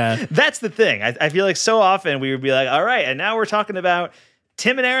true. Yeah. That's the thing. I feel like so often we would be like, all right, and now we're talking about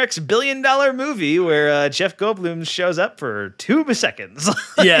Tim and Eric's $1 billion movie where Jeff Goldblum shows up for 2 seconds.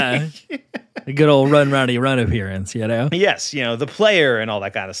 Yeah. A good old Run Ronnie Run appearance, Yes, The Player and all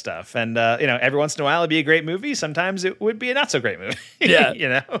that kind of stuff. And, every once in a while it'd be a great movie. Sometimes it would be a not so great movie.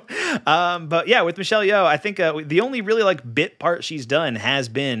 Yeah. But yeah, with Michelle Yeoh, I think the only really like bit part she's done has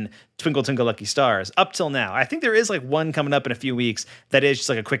been Twinkle Twinkle Lucky Stars up till now. I think there is like one coming up in a few weeks that is just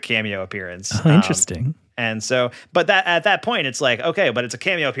like a quick cameo appearance. Oh, interesting. And so, but that at that point, it's like, okay, but it's a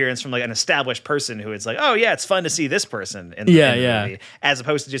cameo appearance from like an established person who it's like, oh yeah, it's fun to see this person in the movie, as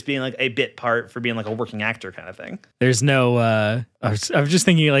opposed to just being like a bit part for being like a working actor kind of thing. There's no, I was just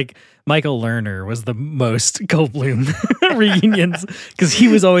thinking like Michael Lerner was the most Goldblum reunions because he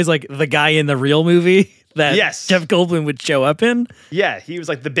was always like the guy in the real movie that Jeff Goldblum would show up in. Yeah, he was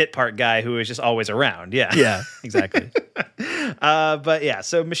like the bit part guy who was just always around. Yeah. Yeah, exactly. But yeah,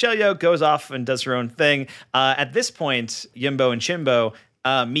 so Michelle Yeoh goes off and does her own thing. At this point, Yunbo and Chinbo,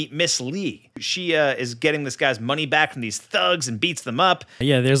 meet Miss Lee. She is getting this guy's money back from these thugs and beats them up.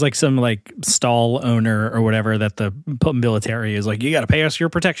 Yeah, there's like some like stall owner or whatever that the military is like, you got to pay us your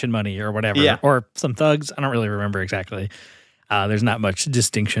protection money or whatever. Yeah. Or some thugs. I don't really remember exactly. There's not much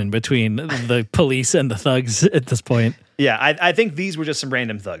distinction between the police and the thugs at this point. Yeah, I think these were just some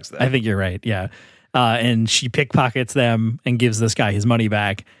random thugs, though. I think you're right. Yeah. And she pickpockets them and gives this guy his money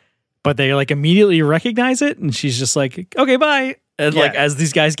back. But they like immediately recognize it. And she's just like, okay, bye. And like as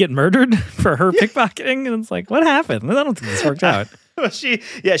these guys get murdered for her pickpocketing. And it's like, what happened? I don't think this worked out. She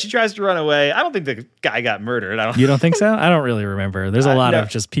tries to run away. I don't think the guy got murdered. You don't think so? I don't really remember. There's a lot of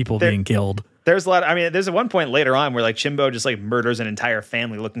just people being killed. There's a lot. I mean, there's at one point later on where like Chimbo just like murders an entire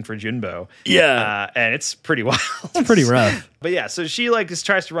family looking for Junbo. Yeah, and it's pretty wild. It's pretty rough. But yeah, so she like just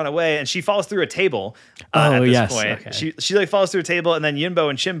tries to run away and she falls through a table. At this point, okay. she like falls through a table and then Yunbo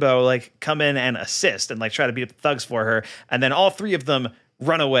and Chimbo like come in and assist and like try to beat up the thugs for her. And then all three of them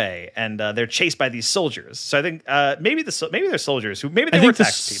run away and they're chased by these soldiers. So I think maybe they're soldiers who maybe they were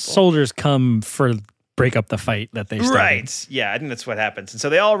tax people. Soldiers come for break up the fight that they started. Right. Yeah, I think that's what happens. And so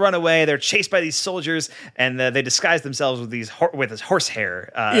they all run away. They're chased by these soldiers, and they disguise themselves with these with this horse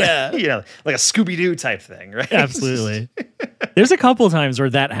hair. You know, like a Scooby-Doo type thing, right? Absolutely. There's a couple of times where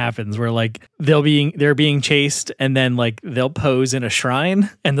that happens, where like they're being chased, and then like they'll pose in a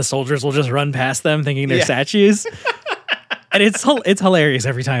shrine, and the soldiers will just run past them, thinking they're statues. And it's hilarious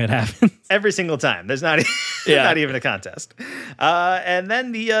every time it happens. Every single time. There's not even a contest. And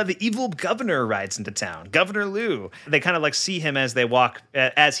then the evil governor rides into town. Governor Lou. They kind of like see him as they walk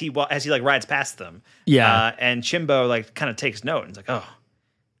as he like rides past them. Yeah. And Chimbo like kind of takes note and is like, "Oh,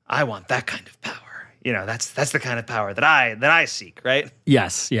 I want that kind of power." You know, that's the kind of power that I seek, right?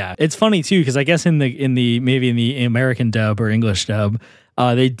 Yes, yeah. It's funny too because I guess in the American dub or English dub,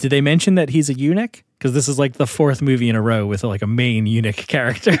 did they mention that he's a eunuch? Because this is like the fourth movie in a row with like a main eunuch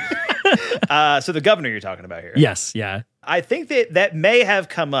character. So the governor you're talking about here. Yes, yeah. I think that may have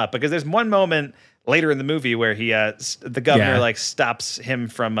come up because there's one moment later in the movie where the governor like stops him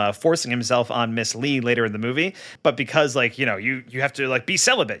from forcing himself on Miss Lee later in the movie. But because like, you know, you have to like be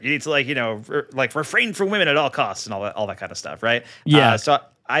celibate. You need to like, you know, like refrain from women at all costs and all that kind of stuff. Right. Yeah. So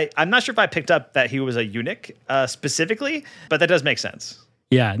I'm not sure if I picked up that he was a eunuch specifically, but that does make sense.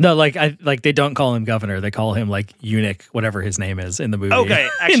 Yeah, no, like they don't call him governor; they call him like eunuch, whatever his name is in the movie. Okay,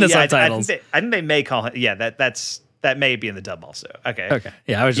 actually, in the yeah, subtitles. I think they may call him. Yeah, that may be in the dub also. Okay.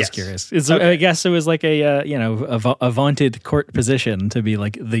 Yeah, I was just curious. I guess it was like a vaunted court position to be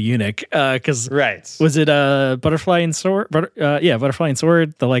like the eunuch. Because was it Butterfly and Sword? Butterfly and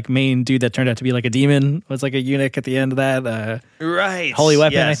Sword. The like main dude that turned out to be like a demon was like a eunuch at the end of that. Right. Holy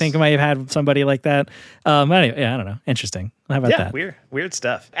Weapon. Yes. I think might have had somebody like that. Anyway, I don't know. Interesting. How about that? Weird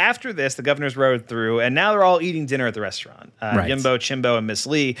stuff. After this, the governors rode through, and now they're all eating dinner at the restaurant. Yimbo, Chimbo, and Miss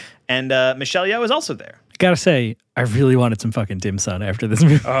Lee, and Michelle Yeoh is also there. Gotta say, I really wanted some fucking dim sum after this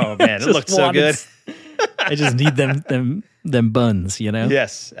movie. Oh man, it looked so good. I just need them buns, you know?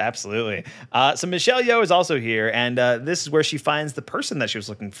 Yes, absolutely. So Michelle Yeoh is also here, and this is where she finds the person that she was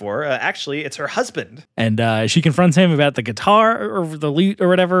looking for. Actually, it's her husband. And she confronts him about the guitar or the lute or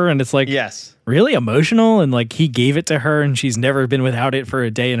whatever, and it's like, really emotional, and like he gave it to her, and she's never been without it for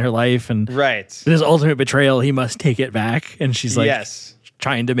a day in her life, and this ultimate betrayal, he must take it back, and she's like,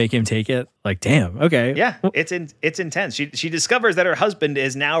 trying to make him take it. Like, damn, okay. Yeah, it's intense. She discovers that her husband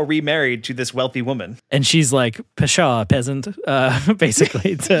is now remarried to this wealthy woman. And she's like, Pasha, peasant,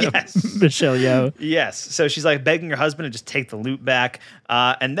 basically, to Michelle Yeoh. Yes. So she's like begging her husband to just take the loot back.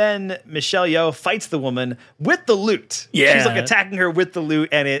 And then Michelle Yeoh fights the woman with the loot. Yeah. She's like attacking her with the loot,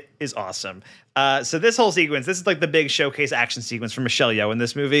 and it is awesome. So this whole sequence, this is like the big showcase action sequence for Michelle Yeoh in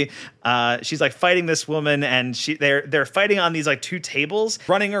this movie. She's like fighting this woman, and they're fighting on these like two tables,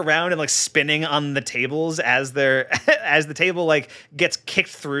 running around and like spinning on the tables as the table like gets kicked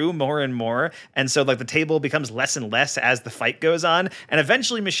through more and more, and so like the table becomes less and less as the fight goes on, and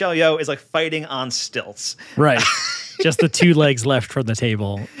eventually Michelle Yeoh is like fighting on stilts. Right, just the two legs left from the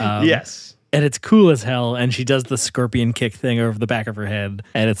table. Yes. And it's cool as hell, and she does the scorpion kick thing over the back of her head,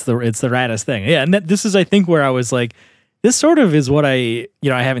 and it's the raddest thing. Yeah, and this is, I think, where I was like, this sort of is what I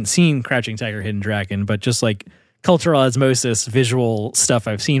haven't seen Crouching Tiger, Hidden Dragon, but just like cultural osmosis, visual stuff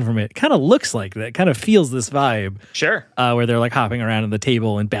I've seen from it, kind of looks like that, kind of feels this vibe. Sure. Where they're like hopping around on the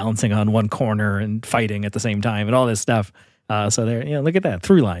table and balancing on one corner and fighting at the same time and all this stuff. So there, look at that,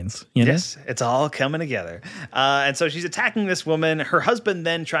 through lines. Yes, it's all coming together. And so she's attacking this woman. Her husband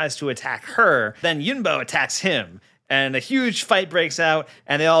then tries to attack her. Then Yunbo attacks him. And a huge fight breaks out,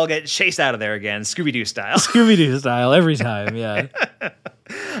 and they all get chased out of there again, Scooby-Doo style. Scooby-Doo style every time, yeah.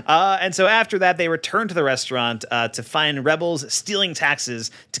 And so after that, they return to the restaurant to find rebels stealing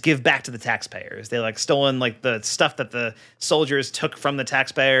taxes to give back to the taxpayers. They like stolen like the stuff that the soldiers took from the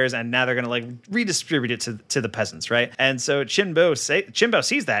taxpayers, and now they're gonna like redistribute it to the peasants, right? And so Chinbo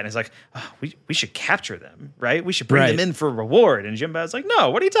sees that and is like, oh, we should capture them, right? We should bring them in for a reward. And Jimbo's like, no,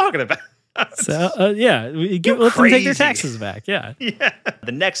 what are you talking about? So let them take their taxes back. Yeah.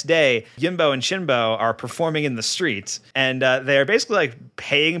 The next day, Yimbo and Shinbo are performing in the streets, and they're basically like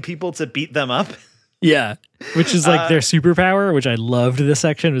paying people to beat them up. Yeah, which is like their superpower, which I loved. This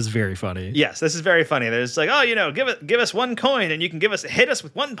section. It was very funny. Yes, this is very funny. There's like, oh, give us one coin and you can hit us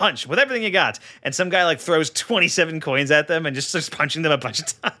with one punch with everything you got. And some guy like throws 27 coins at them and just starts punching them a bunch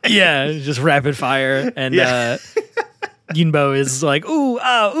of times. Yeah, just rapid fire. And Yunbo is like, ooh,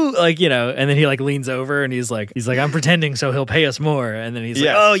 like, and then he like leans over and he's like, I'm pretending so he'll pay us more. And then he's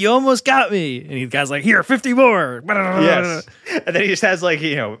like, oh, you almost got me. And the guy's like, here, 50 more. Yes. And then he just has like,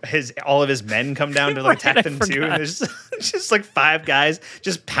 all of his men come down to like attack them too. And there's just like 5 guys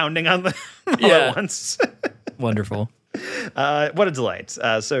just pounding on them all at once. Wonderful. What a delight.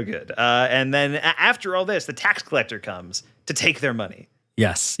 So good. And then after all this, the tax collector comes to take their money.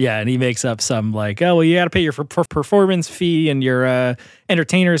 Yes. Yeah. And he makes up some like, oh, well, you got to pay your performance fee and your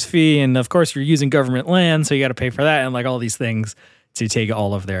entertainer's fee. And of course, you're using government land. So you got to pay for that. And like all these things to take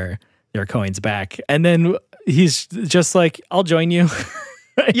all of their coins back. And then he's just like, I'll join you.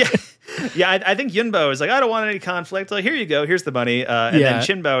 Yeah, I think Yunbo is like, I don't want any conflict. Like, here you go. Here's the money. And then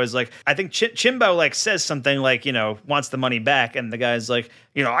Chinbo is like, I think Chinbo like says something like, wants the money back. And the guy's like,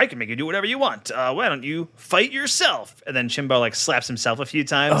 I can make you do whatever you want. Why don't you fight yourself? And then Chinbo like slaps himself a few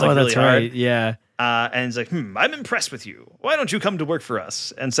times. Oh, that's really hard. Right. Yeah. And he's like, I'm impressed with you. Why don't you come to work for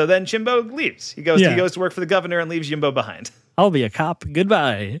us? And so then Chinbo leaves. He goes to work for the governor and leaves Yunbo behind. I'll be a cop.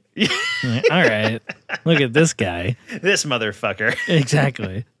 Goodbye. All right. Look at this guy. This motherfucker.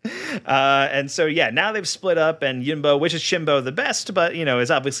 Exactly. And so, now they've split up, and Yunbo wishes Chinbo the best, but,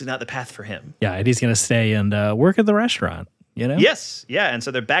 is obviously not the path for him. Yeah, and he's going to stay and work at the restaurant. Yes. Yeah. And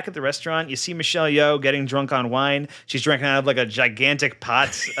so they're back at the restaurant. You see Michelle Yeoh getting drunk on wine. She's drinking out of like a gigantic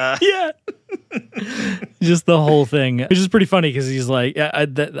pot. Yeah. Just the whole thing, which is pretty funny because he's like, I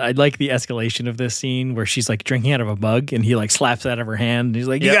like the escalation of this scene where she's like drinking out of a mug and he like slaps that out of her hand. And he's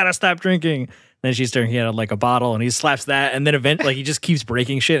like, you got to stop drinking. Then she's drinking out of like a bottle and he slaps that. And then eventually like, he just keeps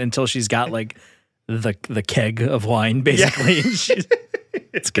breaking shit until she's got like the keg of wine basically. Yeah.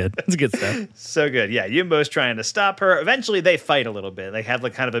 It's good. It's good stuff. So good. Yeah. Yumbo's trying to stop her. Eventually they fight a little bit. They have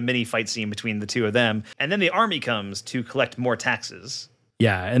like kind of a mini fight scene between the two of them. And then the army comes to collect more taxes.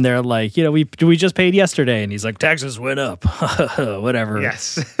 Yeah. And they're like, we just paid yesterday. And he's like, taxes went up. Whatever.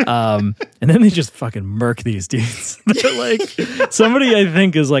 Yes. And then they just fucking murk these dudes. They're like, somebody I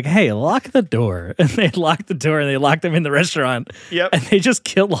think is like, hey, lock the door. And they lock the door and they lock them in the restaurant. Yep. And they just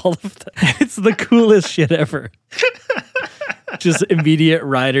kill all of them. It's the coolest shit ever. Just immediate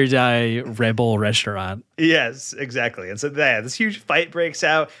ride or die rebel restaurant. Yes, exactly. And so this huge fight breaks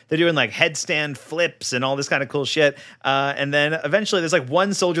out. They're doing like headstand flips and all this kind of cool shit. And then eventually there's like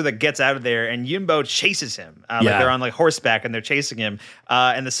one soldier that gets out of there and Yunbo chases him. Like they're on like horseback and they're chasing him.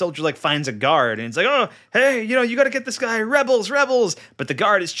 And the soldier like finds a guard and it's like, oh, hey, you got to get this guy. Rebels. But the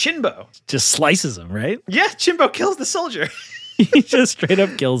guard is Chinbo. Just slices him, right? Yeah, Chinbo kills the soldier. He just straight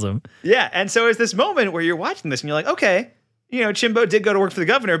up kills him. Yeah. And so it's this moment where you're watching this and you're like, okay, Chinbo did go to work for the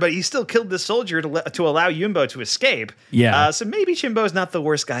governor, but he still killed this soldier to allow Yunbo to escape. Yeah. So maybe Chinbo's not the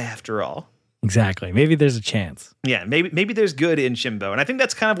worst guy after all. Exactly. Maybe there's a chance. Yeah, maybe there's good in Chinbo. And I think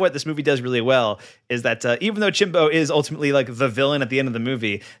that's kind of what this movie does really well, is that even though Chinbo is ultimately like the villain at the end of the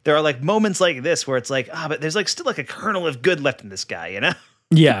movie, there are like moments like this where it's like, but there's like still like a kernel of good left in this guy,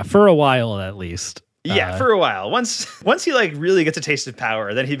 Yeah, for a while at least. Yeah, for a while. Once he like really gets a taste of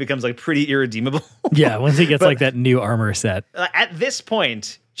power, then he becomes like pretty irredeemable. Yeah, once he gets like that new armor set. At this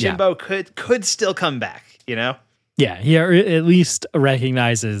point, Chinbo could still come back, Yeah, he at least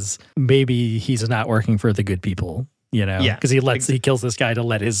recognizes maybe he's not working for the good people, Yeah, because he kills this guy to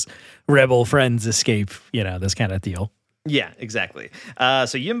let his rebel friends escape, this kind of deal. Yeah, exactly.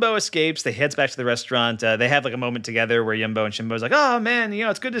 So Yunbo escapes. They heads back to the restaurant. They have like a moment together where Yunbo and Chinbo's like, "Oh man,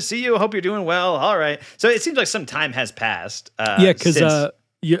 it's good to see you. I hope you're doing well. All right." So it seems like some time has passed. Yeah, because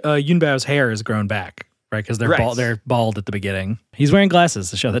Yunbao's hair has grown back, right? Because they're bald at the beginning. He's wearing glasses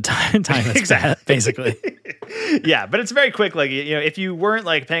to show that time has passed, basically. Yeah, but it's very quick. Like, if you weren't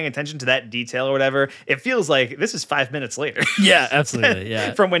like paying attention to that detail or whatever, it feels like this is 5 minutes later. Yeah, absolutely.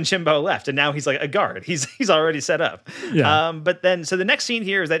 Yeah, from when Chinbo left, and now he's like a guard. He's already set up. Yeah. But then, so the next scene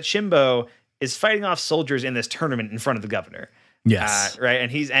here is that Chinbo is fighting off soldiers in this tournament in front of the governor. Yes. Right.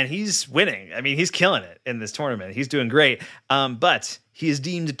 And he's winning. I mean, he's killing it in this tournament. He's doing great. But he is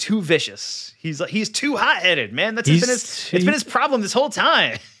deemed too vicious. He's too hot-headed, man. It's been his problem this whole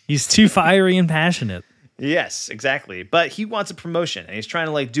time. He's too fiery and passionate. Yes, exactly. But he wants a promotion, and he's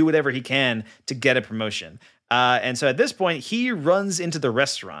trying to do whatever he can to get a promotion. And so at this point, he runs into the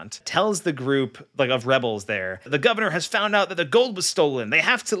restaurant, tells the group of rebels there, the governor has found out that the gold was stolen. They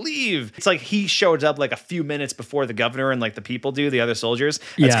have to leave. It's like he showed up a few minutes before the governor and the people do, the other soldiers.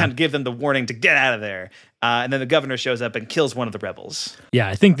 Let's kind of give them the warning to get out of there. And then the governor shows up and kills one of the rebels. Yeah,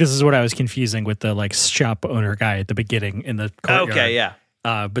 I think this is what I was confusing with the shop owner guy at the beginning in the courtyard. Okay, yeah.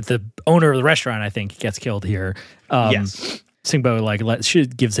 But the owner of the restaurant, I think, gets killed here. Yes.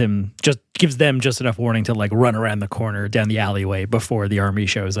 Singbo gives them just enough warning to run around the corner down the alleyway before the army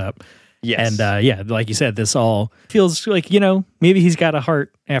shows up. Yes. And like you said, this all feels like, maybe he's got a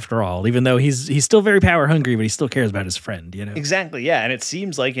heart after all, even though he's still very power hungry, but he still cares about his friend, Exactly, yeah. And it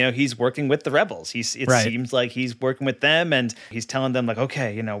seems like, he's working with the rebels. Seems like he's working with them, and he's telling them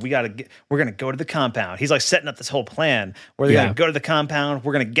okay, we're going to go to the compound. He's setting up this whole plan where they're going to go to the compound.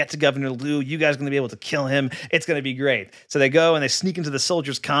 We're going to get to Governor Liu. You guys are going to be able to kill him. It's going to be great. So they go and they sneak into the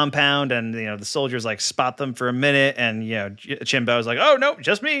soldiers' compound, and, the soldiers spot them for a minute. And, Chimbo's oh, no,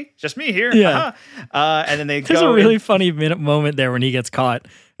 just me here. Yeah. And then There's a really funny moment there when he gets caught.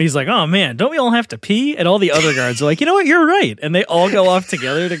 He's oh man, don't we all have to pee? And all the other guards are you know what, you're right. And they all go off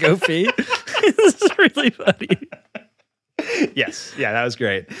together to go pee. This is really funny. Yes. Yeah, that was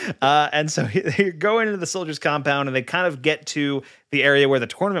great. And so they go into the soldiers' compound, and they kind of get to the area where the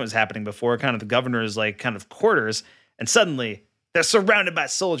tournament was happening before, kind of the governor's kind of quarters. And suddenly they're surrounded by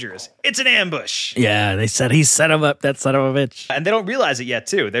soldiers. It's an ambush. Yeah, they said he set him up, that son of a bitch. And they don't realize it yet,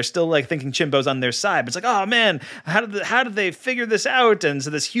 too. They're still thinking Chimbo's on their side. But it's oh man, how did they figure this out? And so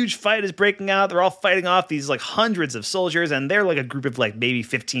this huge fight is breaking out. They're all fighting off these hundreds of soldiers, and they're a group of maybe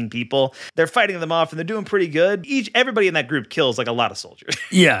 15 people. They're fighting them off, and they're doing pretty good. Everybody in that group kills a lot of soldiers.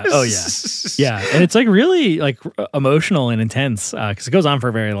 Yeah. Oh yeah. Yeah, and it's really emotional and intense because it goes on for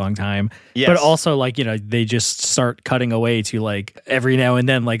a very long time. Yes. But also they just start cutting away to every now and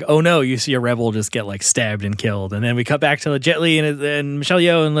then oh no, you see a rebel just get stabbed and killed, and then we cut back to Jet Li and Michelle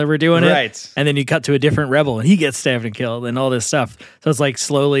Yeoh, and we're doing it, right. And then you cut to a different rebel and he gets stabbed and killed and all this stuff. So it's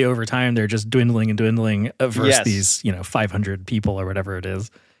slowly over time they're just dwindling versus these 500 people or whatever it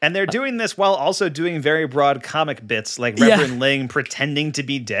is. And they're doing this while also doing very broad comic bits, Reverend Ling pretending to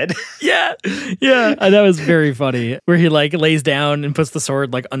be dead. Yeah. That was very funny. Where he lays down and puts the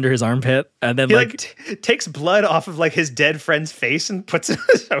sword under his armpit, and then he takes blood off of his dead friend's face and puts it on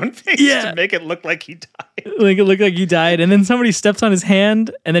his own face to make it look like he died. It looked like he died, and then somebody steps on his hand,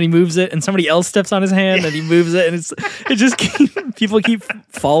 and then he moves it, and somebody else steps on his hand, and he moves it, and people keep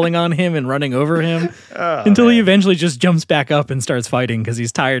falling on him and running over him until he eventually just jumps back up and starts fighting because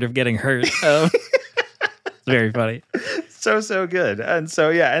he's tired of getting hurt. It's very funny. So good. And so,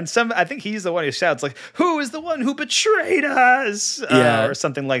 I think he's the one who shouts who is the one who betrayed us? Or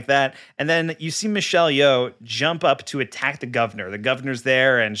something like that. And then you see Michelle Yeoh jump up to attack the governor. The governor's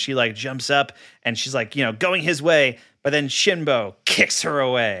there, and she jumps up, and she's going his way. But then Chimbo kicks her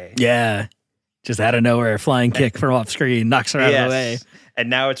away. Yeah. Just out of nowhere, flying kick from off screen, knocks her out of the way. And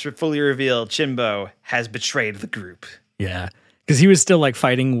now it's fully revealed Chimbo has betrayed the group. Yeah. Because he was still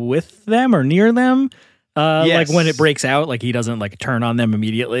fighting with them or near them. When it breaks out, he doesn't turn on them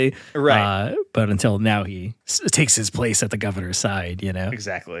immediately. Right. But until now, he takes his place at the governor's side,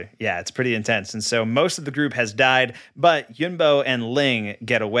 Exactly. Yeah, it's pretty intense. And so most of the group has died, but Yunbo and Ling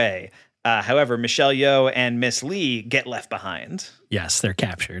get away. However, Michelle Yeoh and Miss Lee get left behind. Yes, they're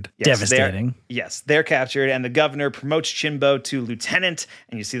captured. Yes, devastating. They're captured, and the governor promotes Chimbo to lieutenant,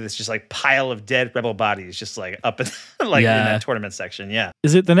 and you see this just pile of dead rebel bodies just up in, in that tournament section. Yeah.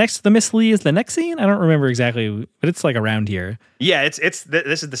 Is it the Miss Lee is the next scene? I don't remember exactly, but it's around here. Yeah, this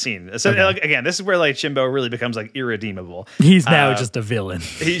is the scene. So again, this is where Chimbo really becomes irredeemable. He's now just a villain.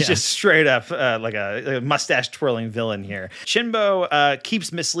 He's just straight up a mustache twirling villain here. Chimbo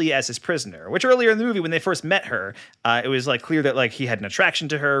keeps Miss Lee as his prisoner, which earlier in the movie when they first met her, it was clear that he had an attraction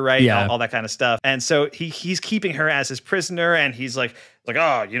to her, right? Yeah. All that kind of stuff. And so he's keeping her as his prisoner, and he's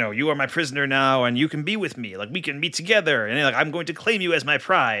oh, you are my prisoner now, and you can be with me. We can be together, and I'm going to claim you as my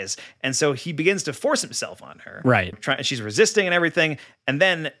prize. And so he begins to force himself on her. Right. She's resisting and everything, and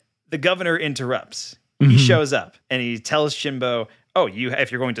then the governor interrupts. He shows up, and he tells Chimbo, oh,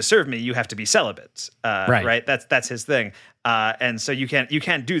 if you're going to serve me, you have to be celibate, right? That's his thing, and so you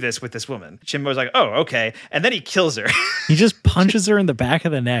can't do this with this woman. Chimbo's like, oh, okay, and then he kills her. He just punches her in the back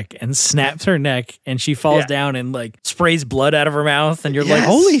of the neck and snaps her neck, and she falls down and like sprays blood out of her mouth, and you're like,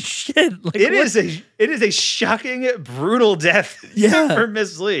 holy shit! Like, it is a shocking, brutal death for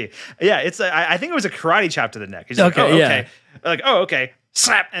Miss Lee. Yeah, I think it was a karate chop to the neck. He's like, okay, like, oh, okay.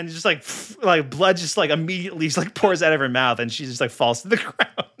 Slap, and just like blood just like immediately just like pours out of her mouth, and she just like falls to the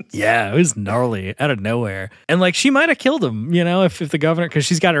ground. Yeah, it was gnarly out of nowhere, and like she might have killed him, if the governor, because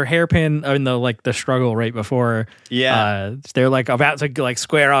she's got her hairpin in the struggle right before. Yeah, they're like about to like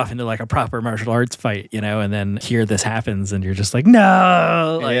square off into like a proper martial arts fight, and then here this happens, and you're just like,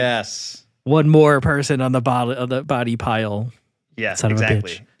 no, like, yes, one more person on the body pile. Yeah,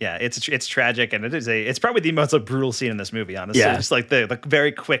 exactly. Yeah, it's tragic, and it's probably the most brutal scene in this movie, honestly. Yeah. Just like the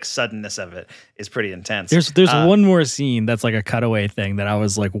very quick suddenness of it is pretty intense. There's one more scene that's like a cutaway thing that I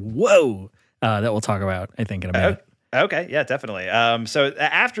was like, whoa, that we'll talk about, I think, in a minute. Okay, yeah, definitely. So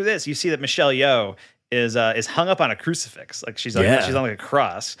after this, you see that Michelle Yeoh is hung up on a crucifix, like she's on like a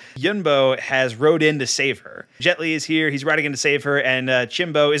cross. Yunbo has rode in to save her. Jet Li is here. He's riding in to save her, and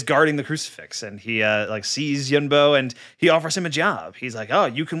Chimbo is guarding the crucifix. And he sees Yunbo, and he offers him a job. He's like, "Oh,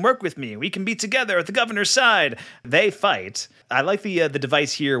 you can work with me. We can be together at the governor's side." They fight. I like the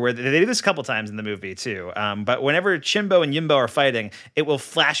device here where they do this a couple times in the movie too. But whenever Chimbo and Yunbo are fighting, it will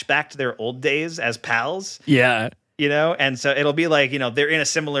flash back to their old days as pals. Yeah. And so it'll be like, they're in a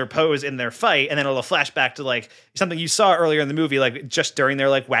similar pose in their fight, and then it'll flash back to like something you saw earlier in the movie, like just during their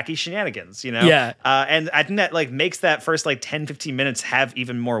like wacky shenanigans, Yeah. And I think that like makes that first like 10, 15 minutes have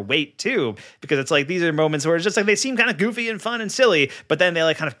even more weight too, because it's like these are moments where it's just like they seem kind of goofy and fun and silly, but then they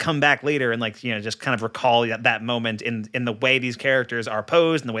like kind of come back later and like, just kind of recall that moment in the way these characters are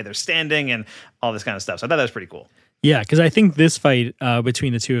posed and the way they're standing and all this kind of stuff. So I thought that was pretty cool. Yeah, because I think this fight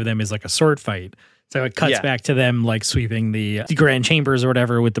between the two of them is like a sword fight. So it cuts back to them like sweeping the grand chambers or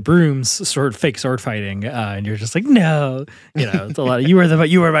whatever with the brooms, fake sword fighting, and you're just like, no, it's a lot of you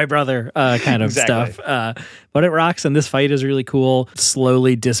were my brother kind of stuff. But it rocks, and this fight is really cool.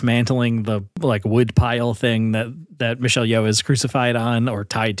 Slowly dismantling the like wood pile thing that Michelle Yeoh is crucified on or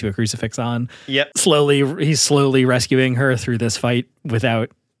tied to a crucifix on. Yep. He's slowly rescuing her through this fight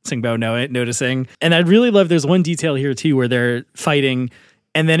without Singbo noticing. And I really love. There's one detail here too where they're fighting.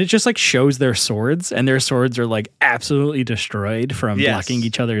 And then it just like shows their swords, and their swords are like absolutely destroyed from blocking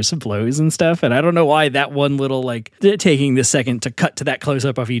each other's blows and stuff. And I don't know why that one little like taking the second to cut to that close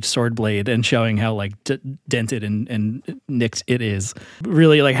up of each sword blade and showing how like dented and nicked it is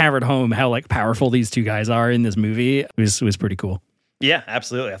really like hammered home how like powerful these two guys are in this movie. It was pretty cool. Yeah,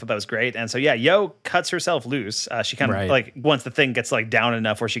 absolutely. I thought that was great. And so, Yeoh cuts herself loose. She kind of like once the thing gets like down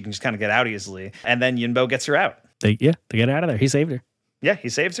enough where she can just kind of get out easily. And then Yunbo gets her out. They get out of there. He saved her. Yeah, he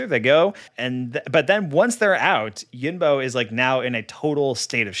saves her. They go. But then once they're out, Yunbo is like now in a total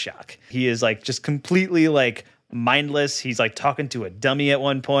state of shock. He is like just completely like mindless. He's like talking to a dummy at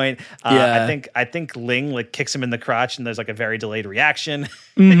one point. I think Ling like kicks him in the crotch, and there's like a very delayed reaction.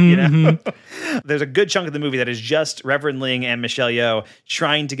 There's a good chunk of the movie that is just Reverend Ling and Michelle Yeoh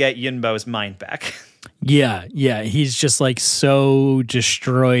trying to get Yunbo's mind back. Yeah. He's just like so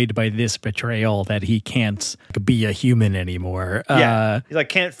destroyed by this betrayal that he can't be a human anymore. He like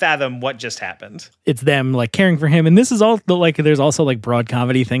can't fathom what just happened. It's them like caring for him, and this is all like there's also like broad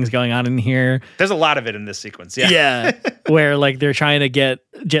comedy things going on in here. There's a lot of it in this sequence. Yeah, where like they're trying to get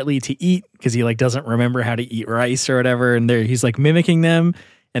Jet Li to eat because he like doesn't remember how to eat rice or whatever, and he's like mimicking them,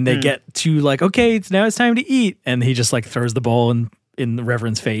 and they get to like okay, it's time to eat, and he just like throws the bowl in the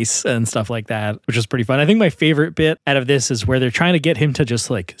Reverend's face and stuff like that, which is pretty fun. I think my favorite bit out of this is where they're trying to get him to just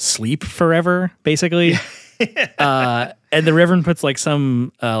like sleep forever, basically. And the Reverend puts like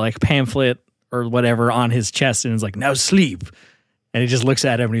some like pamphlet or whatever on his chest and is like, now sleep. And he just looks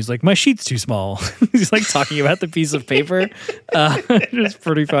at him and he's like, my sheet's too small. He's like talking about the piece of paper. It was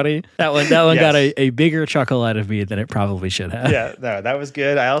pretty funny. That one got a bigger chuckle out of me than it probably should have. Yeah, no, that was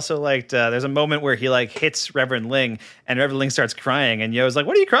good. I also liked, there's a moment where he like hits Reverend Ling, and Reverend Ling starts crying, and Yo's like,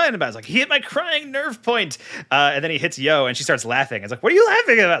 what are you crying about? It's like, he hit my crying nerve point. And then he hits Yo, and she starts laughing. It's like, what are you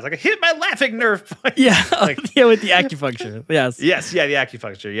laughing about? It's like, I hit my laughing nerve point. Yeah, like, with the acupuncture. Yes, the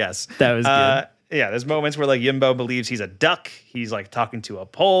acupuncture, yes. That was good. Yeah, there's moments where like Yunbo believes he's a duck. He's like talking to a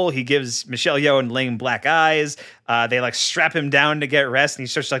pole. He gives Michelle Yeoh and Ling black eyes. They like strap him down to get rest, and he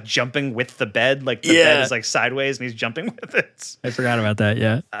starts like jumping with the bed. Like the bed is like sideways, and he's jumping with it. I forgot about that.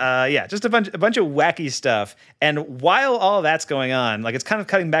 Yeah. Just a bunch of wacky stuff. And while all of that's going on, like it's kind of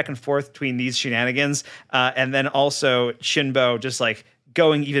cutting back and forth between these shenanigans, and then also Shinbo just like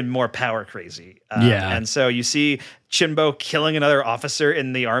going even more power crazy. Yeah. And so you see Chinbo killing another officer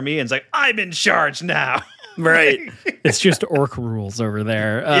in the army and it's like, I'm in charge now. Right. It's just orc rules over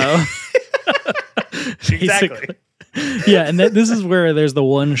there. Exactly. Yeah, and this is where there's the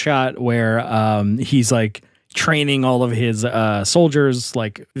one shot where he's like training all of his soldiers,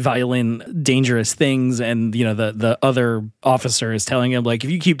 like violent, dangerous things, and you know the other officer is telling him like,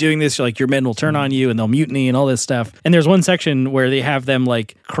 if you keep doing this, like your men will turn on you and they'll mutiny and all this stuff. And there's one section where they have them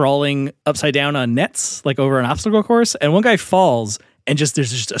like crawling upside down on nets, like over an obstacle course, and one guy falls. And there's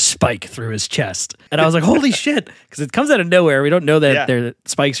just a spike through his chest. And I was like, holy shit. Because it comes out of nowhere. We don't know that their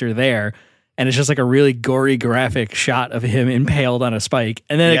spikes are there. And it's just like a really gory graphic shot of him impaled on a spike.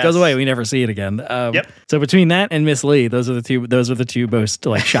 And then it goes away. We never see it again. So between that and Miss Lee, those are the two most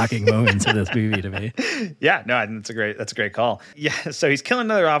like shocking moments of this movie to me. Yeah, no, that's a great call. Yeah, so he's killing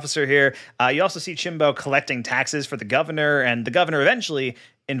another officer here. You also see Chinbo collecting taxes for the governor, and the governor eventually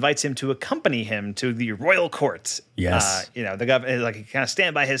invites him to accompany him to the royal court. Yes. The governor, like, he kind of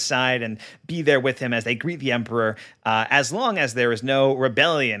stand by his side and be there with him as they greet the emperor, as long as there is no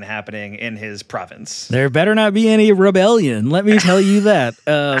rebellion happening in his province. There better not be any rebellion. Let me tell you that.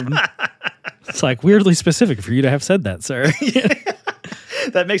 It's like weirdly specific for you to have said that, sir.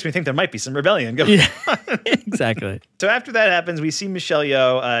 That makes me think there might be some rebellion going on. Exactly. So after that happens, we see Michelle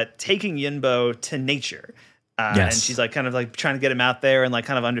Yeoh taking Yinbo to nature. And she's like kind of like trying to get him out there and like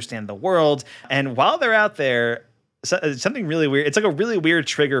kind of understand the world. And while they're out there, something really weird. It's like a really weird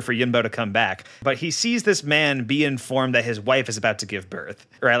trigger for Yinbo to come back. But he sees this man be informed that his wife is about to give birth.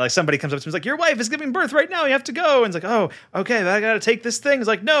 Right? Like somebody comes up to him and is like, your wife is giving birth right now. You have to go. And it's like, oh, okay, I got to take this thing. It's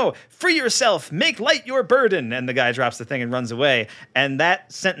like, no, free yourself. Make light your burden. And the guy drops the thing and runs away. And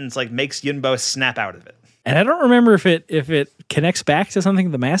that sentence like makes Yinbo snap out of it. And I don't remember if it connects back to something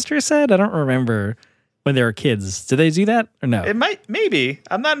the master said. I don't remember. When they were kids, did they do that or no? It might, maybe.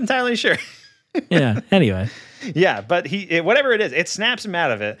 I'm not entirely sure. Yeah. Anyway. Yeah, but whatever it is, it snaps him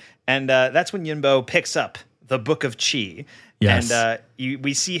out of it, and that's when Yinbo picks up the Book of Qi. Yes. And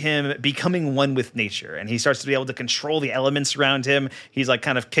we see him becoming one with nature, and he starts to be able to control the elements around him. He's like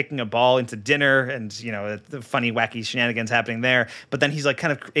kind of kicking a ball into dinner, and the funny, wacky shenanigans happening there. But then he's like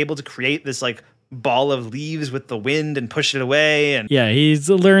kind of able to create this like ball of leaves with the wind and push it away. And yeah, he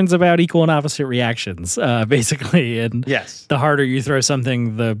learns about equal and opposite reactions, basically. And yes, the harder you throw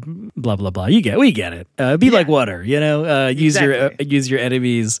something, the blah blah blah. We get it. Be like water, use your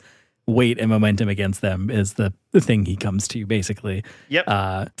enemies' weight and momentum against them is the thing he comes to, basically. Yep.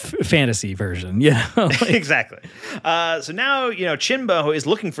 Fantasy version. Exactly. So now, Chinbo is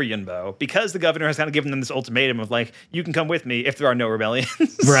looking for Yinbo because the governor has kind of given them this ultimatum of like, you can come with me if there are no rebellions.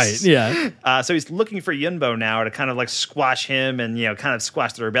 Right. Yeah. So he's looking for Yinbo now to kind of like squash him and, kind of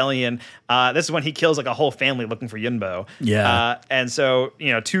squash the rebellion. This is when he kills like a whole family looking for Yinbo. Yeah. And so,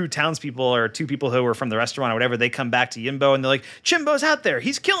 two townspeople or two people who were from the restaurant or whatever, they come back to Yinbo and they're like, Chinbo's out there.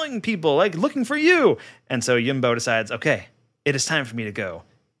 He's killing people, like looking for you. And so Yinbo decides, okay, it is time for me to go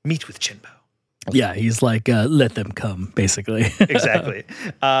meet with Chinbo. Yeah, he's like, let them come, basically. Exactly.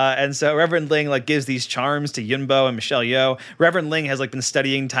 And so Reverend Ling like gives these charms to Yinbo and Michelle Yeoh. Reverend Ling has like been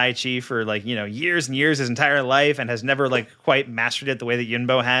studying Tai Chi for like, years and years, his entire life, and has never like quite mastered it the way that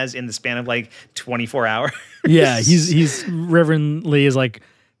Yinbo has in the span of like 24 hours. Yeah, he's Reverend Lee is like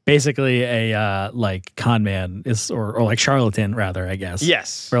basically a like con man or like charlatan rather, I guess.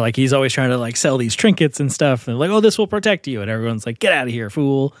 Yes. Where like he's always trying to like sell these trinkets and stuff and like, oh, this will protect you, and everyone's like, get out of here,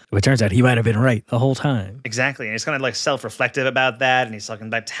 fool. But it turns out he might have been right the whole time. Exactly. And he's kind of like self-reflective about that, and he's talking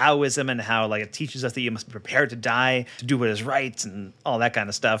about Taoism and how like it teaches us that you must be prepared to die to do what is right and all that kind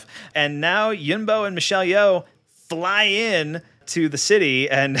of stuff. And now Yinbo and Michelle Yeoh fly in to the city,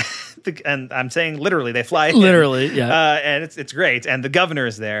 and and I'm saying literally, they fly in. Literally, yeah. And it's great. And the governor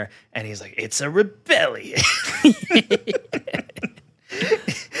is there, and he's like, it's a rebellion.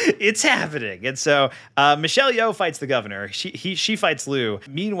 It's happening. And so Michelle Yeoh fights the governor. She fights Liu.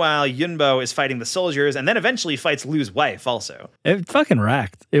 Meanwhile, Yinbo is fighting the soldiers, and then eventually fights Liu's wife also. It fucking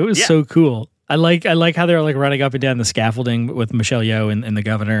racked. It was so cool. I like how they're like running up and down the scaffolding with Michelle Yeoh and the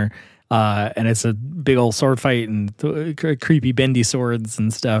governor. And it's a big old sword fight and creepy bendy swords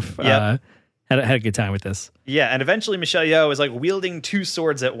and stuff. Yep. Had a good time with this. Yeah, and eventually Michelle Yeoh is like wielding two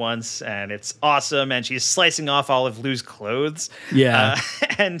swords at once, and it's awesome. And she's slicing off all of Liu's clothes. Yeah,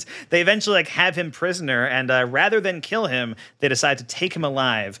 and they eventually like have him prisoner. And rather than kill him, they decide to take him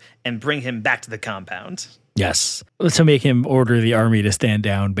alive and bring him back to the compound. Yes, to make him order the army to stand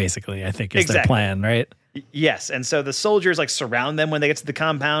down. Basically, I think is their plan, right? Yes, and so the soldiers like surround them when they get to the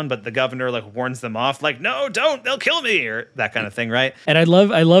compound, but the governor like warns them off, like, "No, don't! They'll kill me," or that kind of thing, right? And I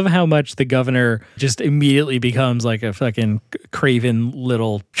love how much the governor just immediately becomes like a fucking craven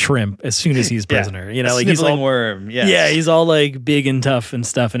little shrimp as soon as he's prisoner. You know, a like he's sniveling all worm. Yes. yeah, he's all like big and tough and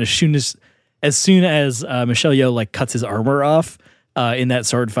stuff. And as soon as Michelle Yeoh like cuts his armor off in that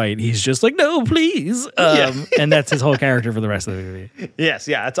sword fight, he's just like, "No, please," and that's his whole character for the rest of the movie. Yes,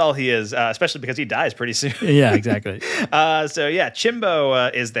 yeah, that's all he is, especially because he dies pretty soon. Yeah, exactly. So yeah,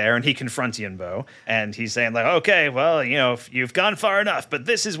 Chimbo is there, and he confronts Yunbo, and he's saying like, "Okay, well, you know, you've gone far enough, but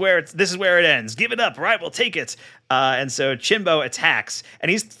this is where it ends. Give it up, right? We'll take it." And so Chimbo attacks, and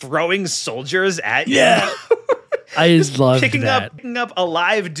he's throwing soldiers at Yeah. I just love picking that. up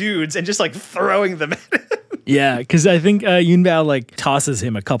alive dudes and just like throwing them at him. Yeah, because I think Yun Bao like tosses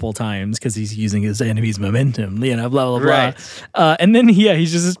him a couple times because he's using his enemy's momentum, you know, blah, blah, blah. Right. And then,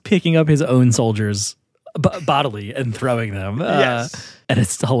 he's just picking up his own soldiers bodily and throwing them. Yes. And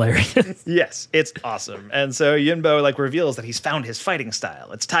it's hilarious. Yes, it's awesome. And so Yunbo like reveals that he's found his fighting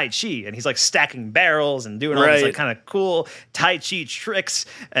style. It's Tai Chi, and he's like stacking barrels and doing all these like kind of cool Tai Chi tricks.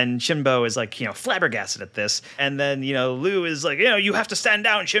 And Chimbo is like, you know, flabbergasted at this. And then, you know, Liu is like, you know, you have to stand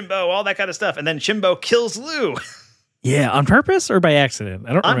down, Chimbo, all that kind of stuff. And then Chimbo kills Liu. Yeah, on purpose or by accident?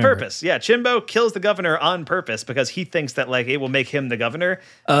 I don't remember. On purpose. Yeah, Chimbo kills the governor on purpose because he thinks that like it will make him the governor.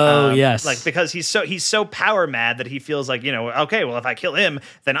 Oh, yes. Like because he's so power mad that he feels like, you know, okay, well if I kill him,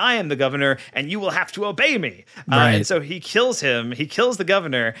 then I am the governor and you will have to obey me. Right. And so he kills him. He kills the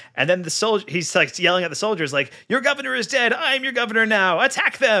governor, and then he's like yelling at the soldiers like, "Your governor is dead. I am your governor now.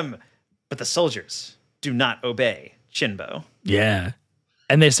 Attack them." But the soldiers do not obey Chimbo. Yeah.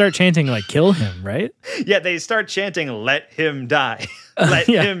 And they start chanting like, "Kill him," right? Yeah, they start chanting, "Let him die." Let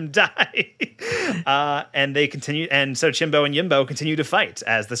him die. And they continue. And so Chimbo and Yunbo continue to fight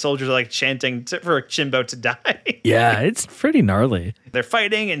as the soldiers are like chanting for Chimbo to die. Yeah, it's pretty gnarly. They're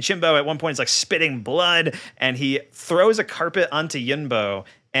fighting, and Chimbo at one point is like spitting blood, and he throws a carpet onto Yunbo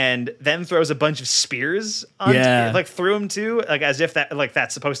and then throws a bunch of spears onto like through him too, like as if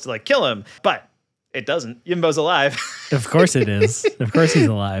that's supposed to like kill him. But it doesn't. Yunbo's alive. Of course it is. Of course he's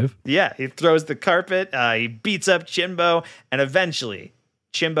alive. Yeah, he throws the carpet, he beats up Chimbo, and eventually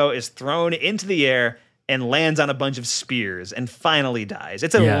Chimbo is thrown into the air and lands on a bunch of spears and finally dies.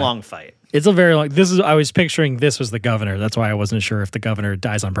 It's a long fight. It's a very long. I was picturing this was the governor. That's why I wasn't sure if the governor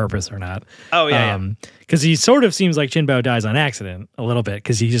dies on purpose or not. Oh, yeah. Because he sort of seems like Chimbo dies on accident a little bit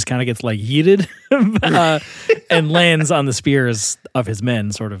because he just kind of gets like yeeted and lands on the spears of his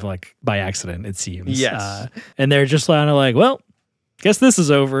men sort of like by accident, it seems. Yes. And they're just kind of like, well, guess this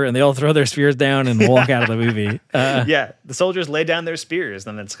is over. And they all throw their spears down and walk out of the movie. Yeah. The soldiers lay down their spears.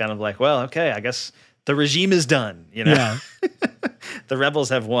 And it's kind of like, well, okay, I guess the regime is done, you know? Yeah. The rebels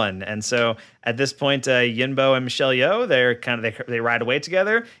have won. And so at this point, Yunbo and Michelle Yeoh, they ride away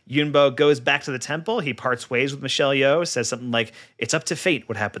together. Yunbo goes back to the temple. He parts ways with Michelle Yeoh, says something like, "It's up to fate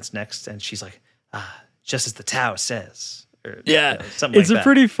what happens next." And she's like, "Just as the Tao says." Or, something it's like a that.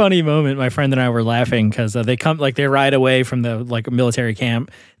 pretty funny moment. My friend and I were laughing because they ride away from the like military camp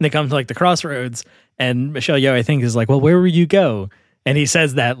and they come to like the crossroads, and Michelle Yeoh I think is like, "Well, where will you go?" And he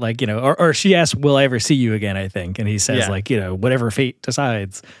says that like, you know, or she asks, "Will I ever see you again?" I think. And he says like, you know, whatever fate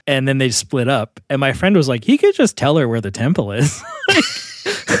decides. And then they split up. And my friend was like, he could just tell her where the temple is.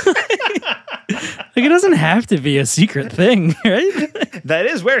 Like, it doesn't have to be a secret thing, right? That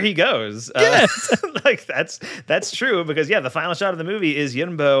is where he goes. Yes. Like that's true because the final shot of the movie is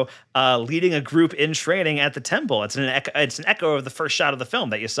Yunbo leading a group in training at the temple. It's an echo of the first shot of the film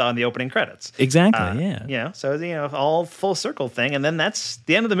that you saw in the opening credits. Exactly. Yeah. You know, so all full circle thing, and then that's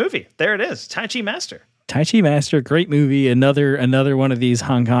the end of the movie. There it is, Tai Chi Master. Tai Chi Master, great movie. Another one of these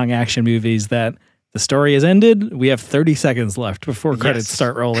Hong Kong action movies that the story has ended. We have 30 seconds left before credits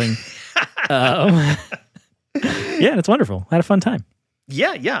start rolling. Yeah, it's wonderful. I had a fun time.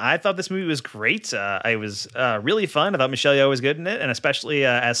 Yeah, I thought this movie was great. It was really fun. I thought Michelle Yeoh was good in it, and especially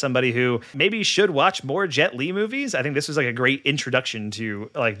as somebody who maybe should watch more Jet Li movies, I think this was like a great introduction to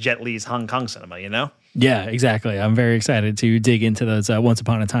like Jet Li's Hong Kong cinema, you know? Yeah, exactly. I'm very excited to dig into those Once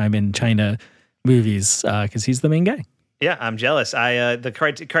Upon a Time in China movies because he's the main guy. Yeah, I'm jealous.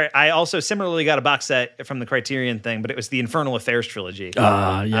 I also similarly got a box set from the Criterion thing, but it was the Infernal Affairs trilogy. So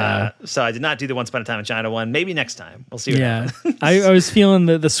I did not do the Once Upon a Time in China one. Maybe next time. We'll see what happens. I was feeling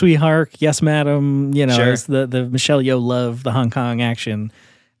the Sweetheart, Yes Madam, you know, Sure. the Michelle Yeoh love, the Hong Kong action.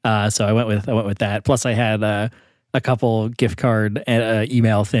 So I went with that. Plus I had a couple gift card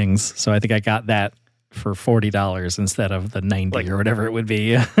email things. So I think I got that for $40 instead of the $90 or whatever it would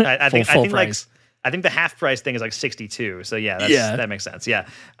be. I think full like price. I think the half price thing is like 62. So yeah, that makes sense. Yeah.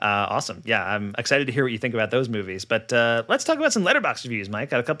 Awesome. Yeah. I'm excited to hear what you think about those movies, but let's talk about some Letterboxd reviews,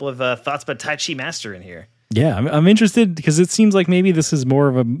 Mike. Got a couple of thoughts about Tai Chi Master in here. Yeah, I'm interested because it seems like maybe this is more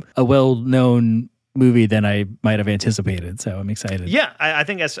of a well-known movie than I might have anticipated. So I'm excited. Yeah, I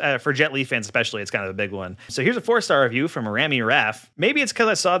think as for Jet Li fans especially, it's kind of a big one. So here's a 4-star review from Rami Raff. Maybe it's because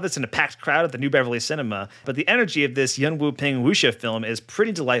I saw this in a packed crowd at the New Beverly Cinema, but the energy of this Yuen Woo-ping wuxia film is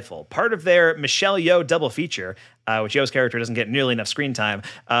pretty delightful. Part of their Michelle Yeoh double feature, which Yeoh's character doesn't get nearly enough screen time.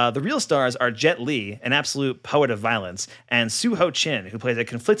 The real stars are Jet Li, an absolute poet of violence, and Su Ho Chin, who plays a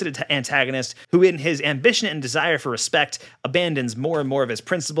conflicted antagonist who, in his ambition and desire for respect, abandons more and more of his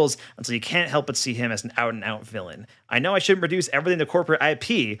principles until you can't help but see him as an out-and-out villain. I know I shouldn't reduce everything to corporate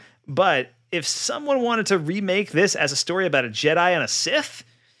IP, but if someone wanted to remake this as a story about a Jedi and a Sith,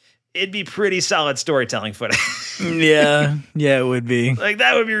 it'd be pretty solid storytelling footage. Yeah, it would be. Like,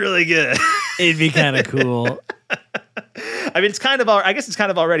 that would be really good. It'd be kind of cool. I mean, I guess it's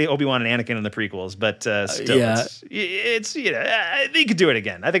kind of already Obi-Wan and Anakin in the prequels, but still, yeah. it's they could do it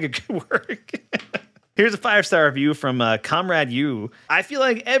again. I think it could work. Here's a 5-star review from Comrade Yu. I feel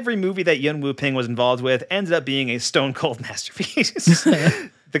like every movie that Yuen Woo-ping was involved with ended up being a stone cold masterpiece.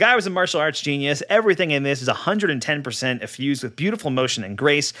 The guy was a martial arts genius. Everything in this is 110% effused with beautiful motion and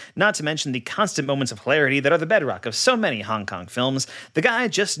grace, not to mention the constant moments of hilarity that are the bedrock of so many Hong Kong films. The guy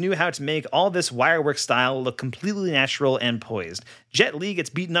just knew how to make all this wirework style look completely natural and poised. Jet Li gets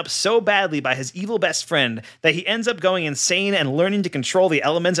beaten up so badly by his evil best friend that he ends up going insane and learning to control the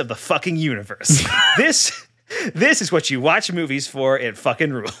elements of the fucking universe. This is what you watch movies for. It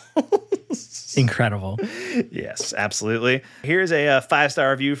fucking rules. Incredible. Yes, absolutely. Here's a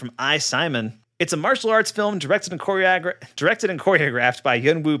 5-star review from I, Simon. It's a martial arts film directed and choreographed by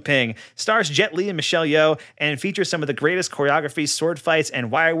Yuen Woo-ping, stars Jet Li and Michelle Yeoh, and features some of the greatest choreography, sword fights,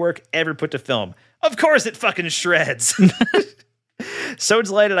 and wire work ever put to film. Of course it fucking shreds. So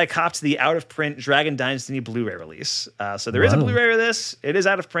delighted I copped the out-of-print Dragon Dynasty Blu-ray release. So there is a Blu-ray of this. It is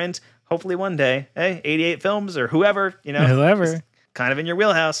out of print. Hopefully one day. Hey, 88 Films or whoever, Whoever. Kind of in your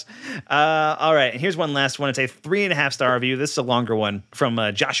wheelhouse. All right, and here's one last one. It's a 3.5-star review. This is a longer one from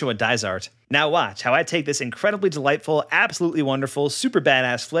Joshua Dysart. Now watch how I take this incredibly delightful, absolutely wonderful, super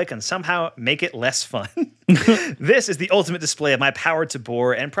badass flick and somehow make it less fun. This is the ultimate display of my power to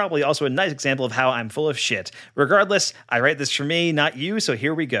bore and probably also a nice example of how I'm full of shit. Regardless, I write this for me, not you, so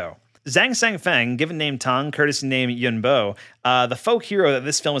here we go. Zhang Sangfeng, given name Tang, courtesy name Yun Bo, the folk hero that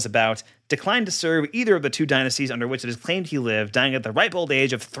this film is about, declined to serve either of the two dynasties under which it is claimed he lived, dying at the ripe old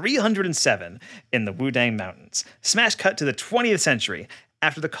age of 307 in the Wudang Mountains. Smash cut to the 20th century.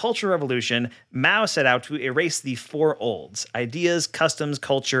 After the Cultural Revolution, Mao set out to erase the four olds: ideas, customs,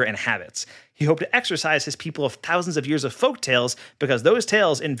 culture, and habits. He hoped to exorcise his people of thousands of years of folk tales because those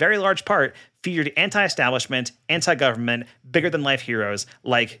tales, in very large part, featured anti-establishment, anti-government, bigger-than-life heroes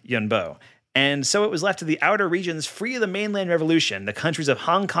like Yun Bo. And so it was left to the outer regions free of the mainland revolution, the countries of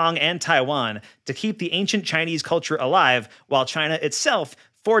Hong Kong and Taiwan, to keep the ancient Chinese culture alive, while China itself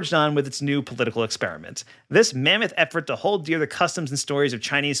forged on with its new political experiment. This mammoth effort to hold dear the customs and stories of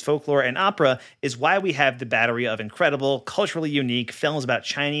Chinese folklore and opera is why we have the battery of incredible, culturally unique films about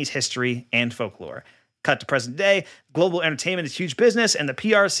Chinese history and folklore. Cut to present day, global entertainment is huge business, and the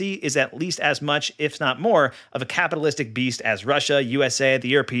PRC is at least as much, if not more, of a capitalistic beast as Russia, USA, the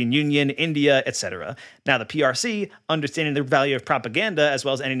European Union, India, etc. Now, the PRC, understanding the value of propaganda as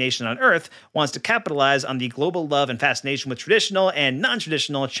well as any nation on earth, wants to capitalize on the global love and fascination with traditional and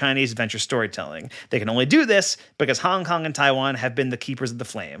non-traditional Chinese adventure storytelling. They can only do this because Hong Kong and Taiwan have been the keepers of the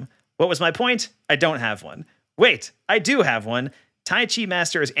flame. What was my point? I don't have one. Wait, I do have one. Tai Chi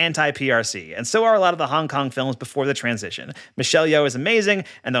Master is anti-PRC, and so are a lot of the Hong Kong films before the transition. Michelle Yeoh is amazing,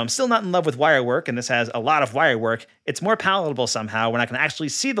 and though I'm still not in love with wire work, and this has a lot of wire work, it's more palatable somehow when I can actually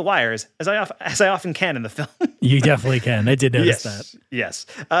see the wires, as I often can in the film. You definitely can. I did notice that. Yes.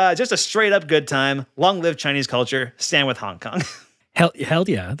 Just a straight-up good time. Long live Chinese culture. Stand with Hong Kong. Hell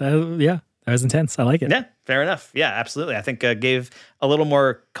yeah. That was intense. I like it. Yeah, fair enough. Yeah, absolutely. I think gave a little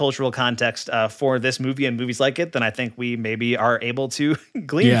more cultural context for this movie and movies like it than I think we maybe are able to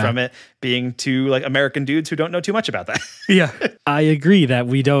glean from it, being two like American dudes who don't know too much about that. Yeah, I agree that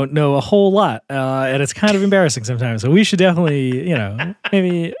we don't know a whole lot, and it's kind of embarrassing sometimes. So we should definitely,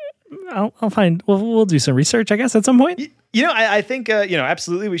 maybe I'll find. We'll do some research, I guess, at some point. I think,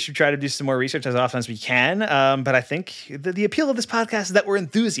 absolutely we should try to do some more research as often as we can. But I think the appeal of this podcast is that we're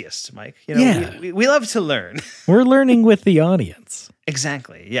enthusiasts, Mike. We love to learn. We're learning with the audience.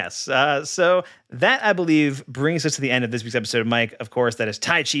 Exactly. Yes. So that, I believe, brings us to the end of this week's episode, Mike. Of course, that is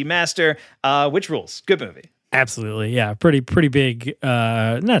Tai Chi Master, which rules. Good movie. Absolutely, yeah, pretty big.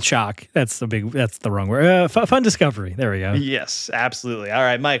 Not shock. That's the wrong word. Fun discovery. There we go. Yes, absolutely. All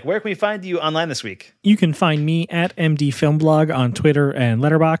right, Mike, where can we find you online this week? You can find me at MD Film Blog on Twitter and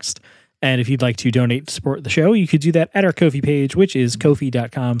Letterboxd. And if you'd like to donate to support the show, you could do that at our Ko-fi page, which is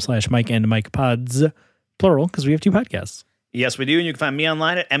ko-fi.com/Mike and Mike Pods, plural, because we have 2 podcasts. Yes, we do. And you can find me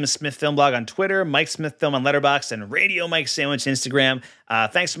online at Emma Smith Film Blog on Twitter, Mike Smith Film on Letterboxd, and Radio Mike Sandwich on Instagram.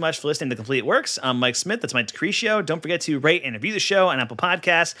 Thanks so much for listening to Complete Works. I'm Mike Smith. That's Mike Decrecio. Don't forget to rate and review the show on Apple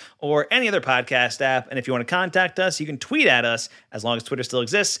Podcasts or any other podcast app. And if you want to contact us, you can tweet at us, as long as Twitter still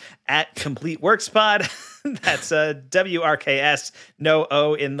exists, at Complete Works Pod. That's WRKS, no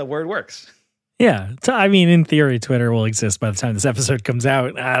O in the word works. Yeah. I mean, in theory, Twitter will exist by the time this episode comes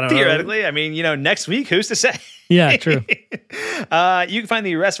out. I don't know. Theoretically. I mean, next week, who's to say? Yeah, true. You can find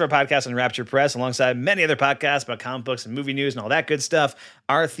the rest of our podcast on Rapture Press alongside many other podcasts about comic books and movie news and all that good stuff.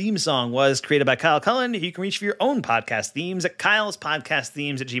 Our theme song was created by Kyle Cullen. You can reach for your own podcast themes at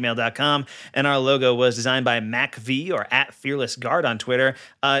kylespodcastthemes@gmail.com. And our logo was designed by Mac V, or at Fearless Guard on Twitter.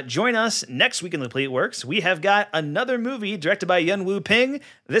 Join us next week in The Complete Works. We have got another movie directed by Yuen Woo Ping.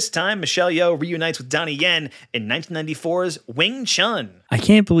 This time, Michelle Yeoh reunites with Donnie Yen in 1994's Wing Chun. I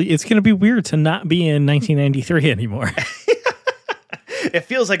can't believe it's going to be weird to not be in 1993 anymore. It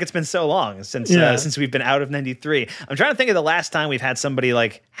feels like it's been so long since we've been out of 93. I'm trying to think of the last time we've had somebody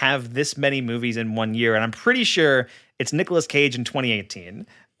like have this many movies in 1 year, and I'm pretty sure it's Nicolas Cage in 2018.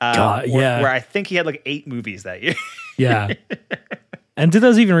 Where I think he had like 8 movies that year. Yeah. And do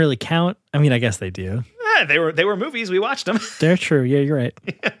those even really count? I mean, I guess they do. They were movies. We watched them. They're true. Yeah, you're right.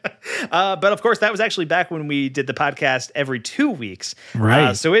 But of course, that was actually back when we did the podcast every 2 weeks.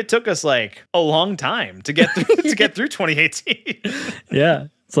 Right. So it took us like a long time to get through 2018. Yeah.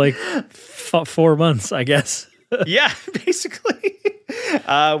 It's like 4 months, I guess. Yeah, basically.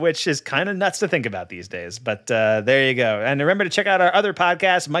 Which is kind of nuts to think about these days. But there you go. And remember to check out our other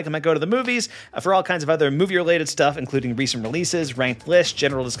podcasts, Mike and Mike Go to the Movies, for all kinds of other movie-related stuff, including recent releases, ranked lists,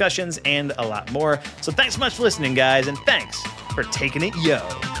 general discussions, and a lot more. So thanks so much for listening, guys, and thanks for taking it, yo.